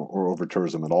tourism or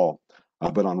over-tourism at all,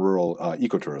 but on rural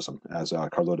ecotourism, as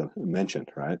Carlota mentioned,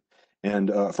 right?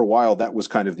 And for a while, that was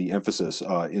kind of the emphasis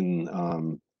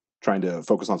in trying to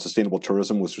focus on sustainable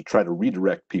tourism, was to try to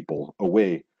redirect people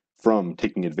away from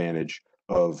taking advantage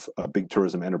of big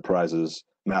tourism enterprises,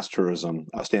 mass tourism,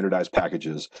 standardized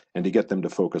packages, and to get them to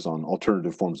focus on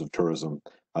alternative forms of tourism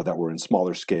that were in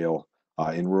smaller scale,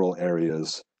 in rural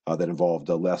areas, that involved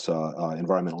less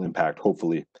environmental impact,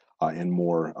 hopefully, and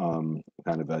more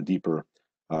kind of a deeper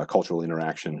cultural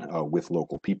interaction with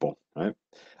local people, right?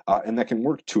 And that can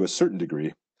work to a certain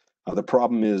degree. The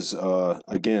problem is,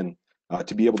 again,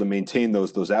 to be able to maintain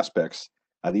those aspects,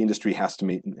 the industry has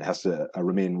to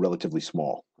remain relatively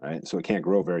small, right? So it can't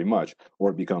grow very much, or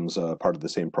it becomes part of the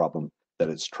same problem that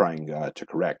it's trying to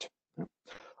correct.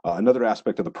 Another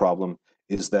aspect of the problem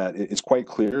is that it's quite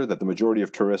clear that the majority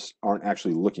of tourists aren't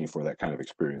actually looking for that kind of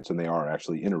experience, and they are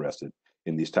actually interested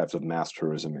in these types of mass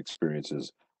tourism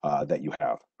experiences that you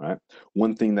have, right?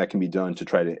 One thing that can be done to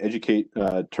try to educate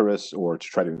tourists, or to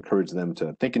try to encourage them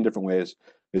to think in different ways,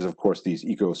 is of course these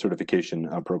eco-certification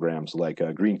programs like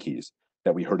Green Keys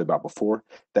that we heard about before.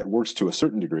 That works to a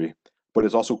certain degree, but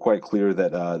it's also quite clear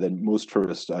that most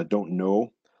tourists don't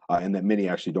know, and that many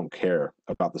actually don't care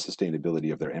about the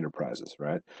sustainability of their enterprises,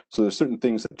 right? So there's certain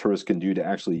things that tourists can do to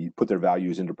actually put their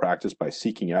values into practice by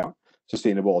seeking out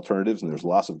sustainable alternatives, and there's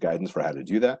lots of guidance for how to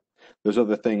do that. There's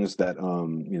other things that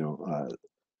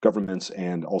governments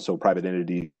and also private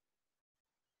entities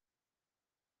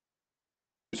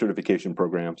certification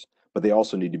programs, but they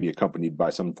also need to be accompanied by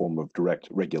some form of direct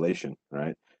regulation,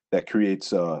 right? That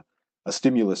creates a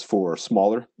stimulus for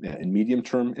smaller and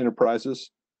medium-term enterprises,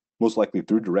 most likely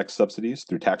through direct subsidies,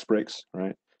 through tax breaks,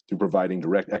 right? Through providing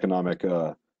direct economic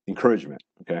encouragement,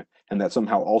 okay? And that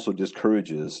somehow also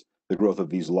discourages the growth of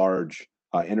these large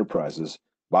enterprises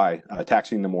by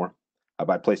taxing them more,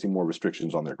 by placing more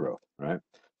restrictions on their growth, right?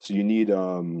 So you need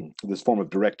this form of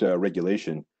direct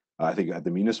regulation, I think at the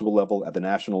municipal level, at the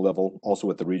national level, also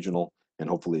at the regional, and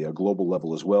hopefully a global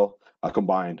level as well,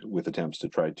 combined with attempts to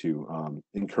try to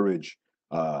encourage,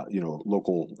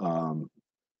 local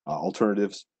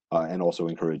alternatives, and also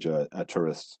encourage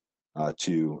tourists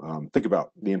to think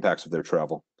about the impacts of their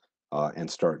travel and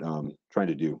start trying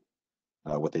to do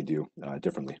what they do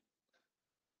differently.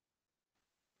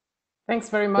 Than's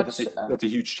very much. That's a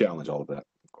huge challenge, all of that.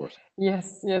 course. Yes,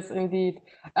 yes, indeed.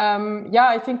 Yeah,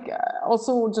 I think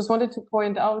also just wanted to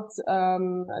point out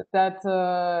that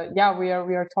yeah, we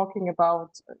are talking about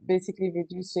basically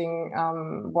reducing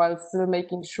while still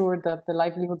making sure that the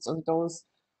livelihoods of those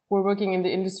who are working in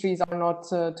the industries are not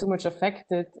too much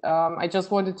affected. I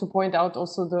just wanted to point out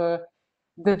also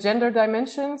the gender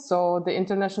dimension. So the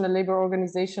International Labour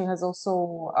Organization has also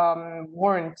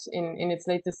warned in its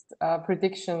latest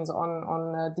predictions on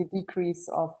the decrease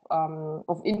of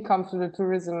income through the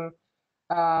tourism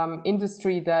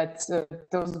industry that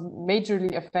those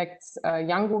majorly affects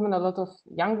young women, a lot of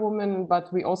young women,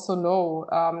 but we also know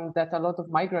that a lot of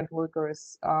migrant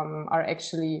workers are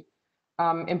actually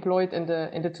employed in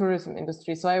the tourism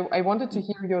industry. So I wanted to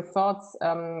hear your thoughts.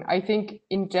 I think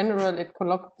in general it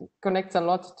connects a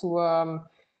lot to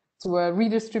a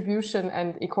redistribution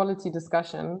and equality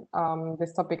discussion,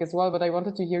 this topic as well. But I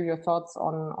wanted to hear your thoughts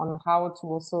on how to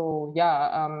also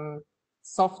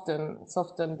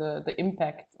soften the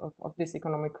impact of this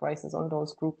economic crisis on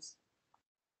those groups.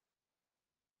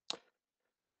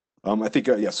 I think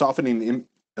yeah, softening the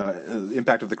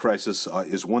impact of the crisis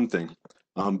is one thing.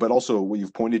 But also what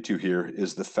you've pointed to here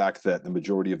is the fact that the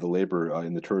majority of the labor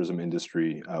in the tourism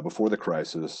industry before the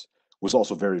crisis was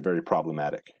also very, very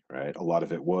problematic, right? A lot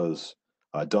of it was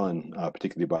done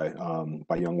particularly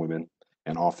by young women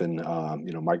and often,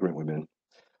 migrant women.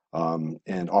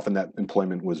 And often that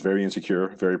employment was very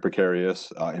insecure, very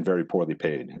precarious, and very poorly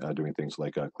paid, doing things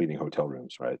like cleaning hotel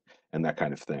rooms, right? And that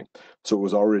kind of thing. So it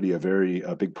was already a very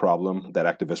big problem that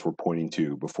activists were pointing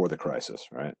to before the crisis,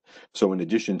 right? So in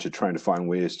addition to trying to find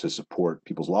ways to support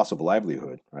people's loss of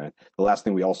livelihood, right? The last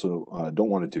thing we also don't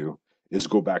want to do is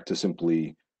go back to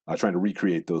simply trying to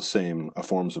recreate those same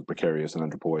forms of precarious and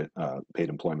underpaid paid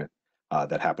employment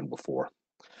that happened before.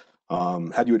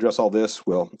 How do you address all this?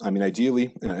 Well, I mean,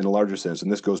 ideally, in a larger sense,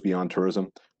 and this goes beyond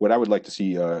tourism, what I would like to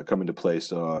see come into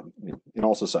place in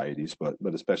all societies, but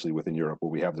especially within Europe, where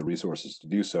we have the resources to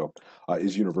do so,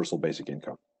 is universal basic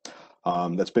income.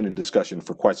 That's been in discussion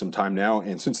for quite some time now,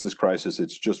 and since this crisis,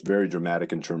 it's just very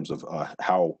dramatic in terms of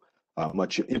how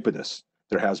much impetus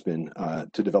there has been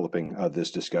to developing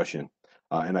this discussion.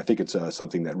 And I think it's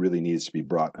something that really needs to be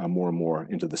brought more and more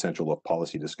into the central of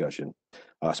policy discussion.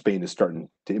 Spain is starting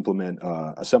to implement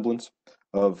a semblance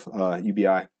of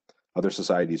UBI. Other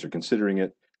societies are considering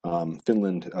it.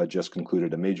 Finland just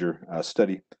concluded a major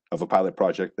study of a pilot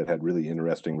project that had really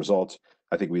interesting results.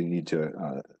 I think we need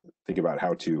to think about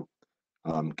how to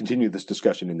continue this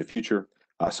discussion in the future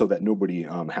so that nobody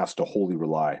has to wholly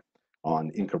rely on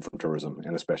income from tourism,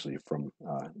 and especially from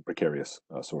precarious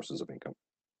sources of income.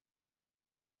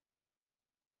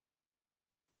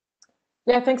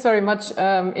 Yeah, thanks very much.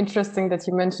 Interesting that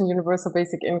you mentioned universal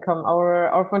basic income.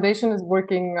 Our foundation is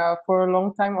working for a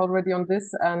long time already on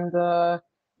this, and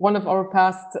one of our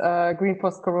past Green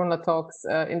Post-Corona talks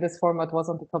in this format was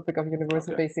on the topic of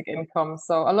universal basic income.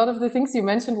 So a lot of the things you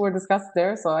mentioned were discussed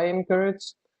there. So I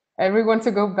encourage everyone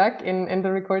to go back in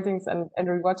the recordings and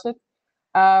rewatch it.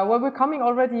 Well, we're coming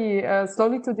already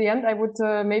slowly to the end. I would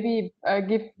maybe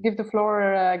give the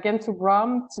floor again to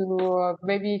Bram to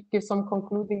maybe give some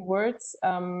concluding words,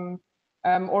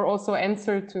 or also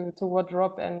answer to what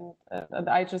Rob and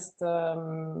I just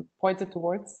pointed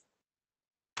towards.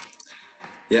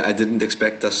 Yeah, I didn't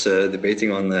expect us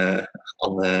debating on the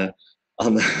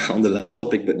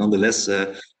topic, but nonetheless,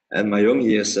 in my young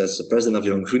years as president of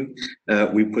Young Groen,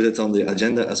 we put it on the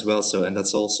agenda as well. So, and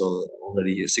that's also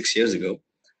already 6 years ago.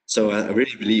 So I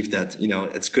really believe that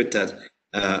it's good that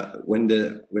when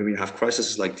we have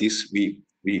crises like this, we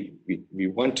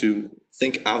want to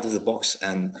think out of the box,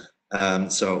 and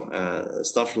so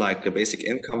stuff like a basic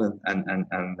income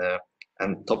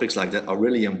and topics like that are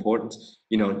really important.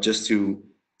 Just to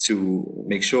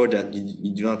make sure that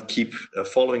you do not keep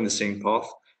following the same path.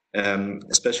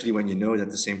 Especially when you know that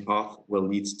the same path will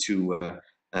lead to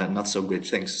not so great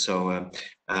things. So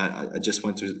I just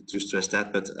want to stress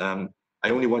that, but I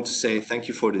only want to say thank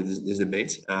you for this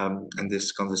debate and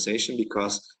this conversation,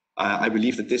 because I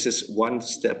believe that this is one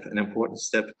step, an important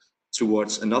step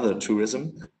towards another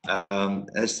tourism,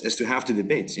 as to have the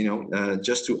debate,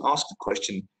 just to ask the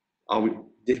question,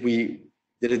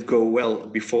 did it go well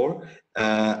before,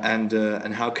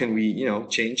 and how can we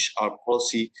change our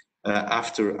policy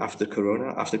after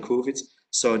Corona, after COVID,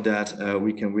 so that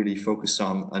we can really focus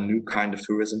on a new kind of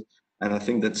tourism. And I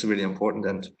think that's really important,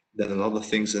 and that a lot of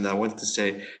things that I wanted to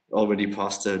say already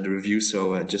passed the review.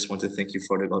 So I just want to thank you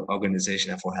for the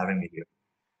organization and for having me here.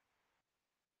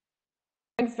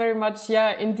 Thanks very much.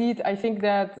 Yeah, indeed. I think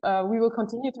that we will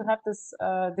continue to have this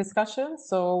discussion.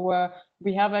 So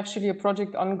we have actually a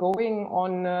project ongoing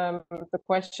on the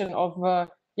question of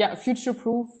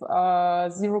future-proof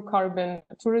zero carbon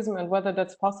tourism and whether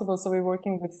that's possible. So we're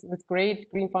working with great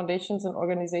green foundations and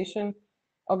organizations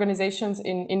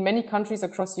in many countries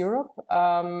across Europe.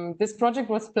 This project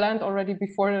was planned already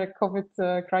before the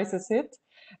COVID crisis hit.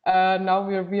 Now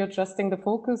we are readjusting the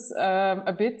focus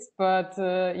a bit, but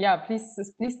please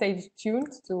stay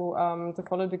tuned to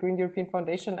follow the Green European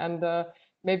Foundation, and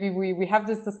maybe we have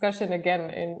this discussion again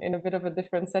in a bit of a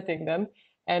different setting then,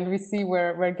 and we see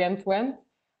where Ghent went.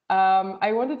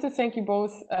 I wanted to thank you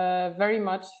both very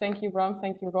much. Thank you, Bram.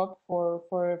 Thank you, Rob,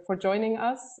 for joining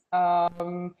us.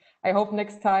 I hope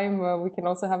next time we can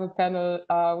also have a panel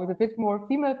with a bit more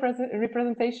female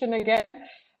representation again.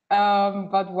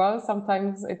 But well,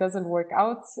 sometimes it doesn't work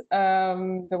out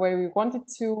the way we wanted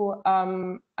to.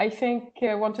 I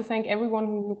want to thank everyone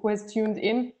who has tuned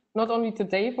in, not only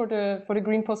today for the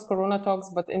Green Post-Corona talks,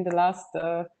 but in the last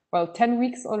 10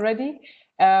 weeks already.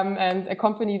 And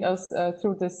accompanied us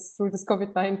through this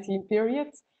COVID-19 period.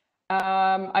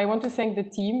 I want to thank the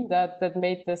team that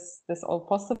made this all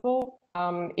possible.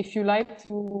 If you like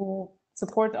to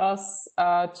support us,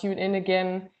 tune in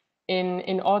again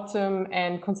in autumn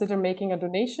and consider making a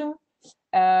donation.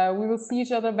 We will see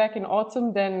each other back in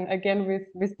autumn, then again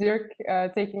with Dirk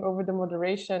taking over the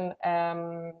moderation.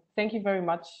 Thank you very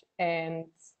much and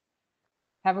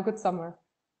have a good summer.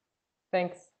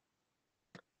 Thanks.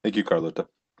 Thank you, Carlota.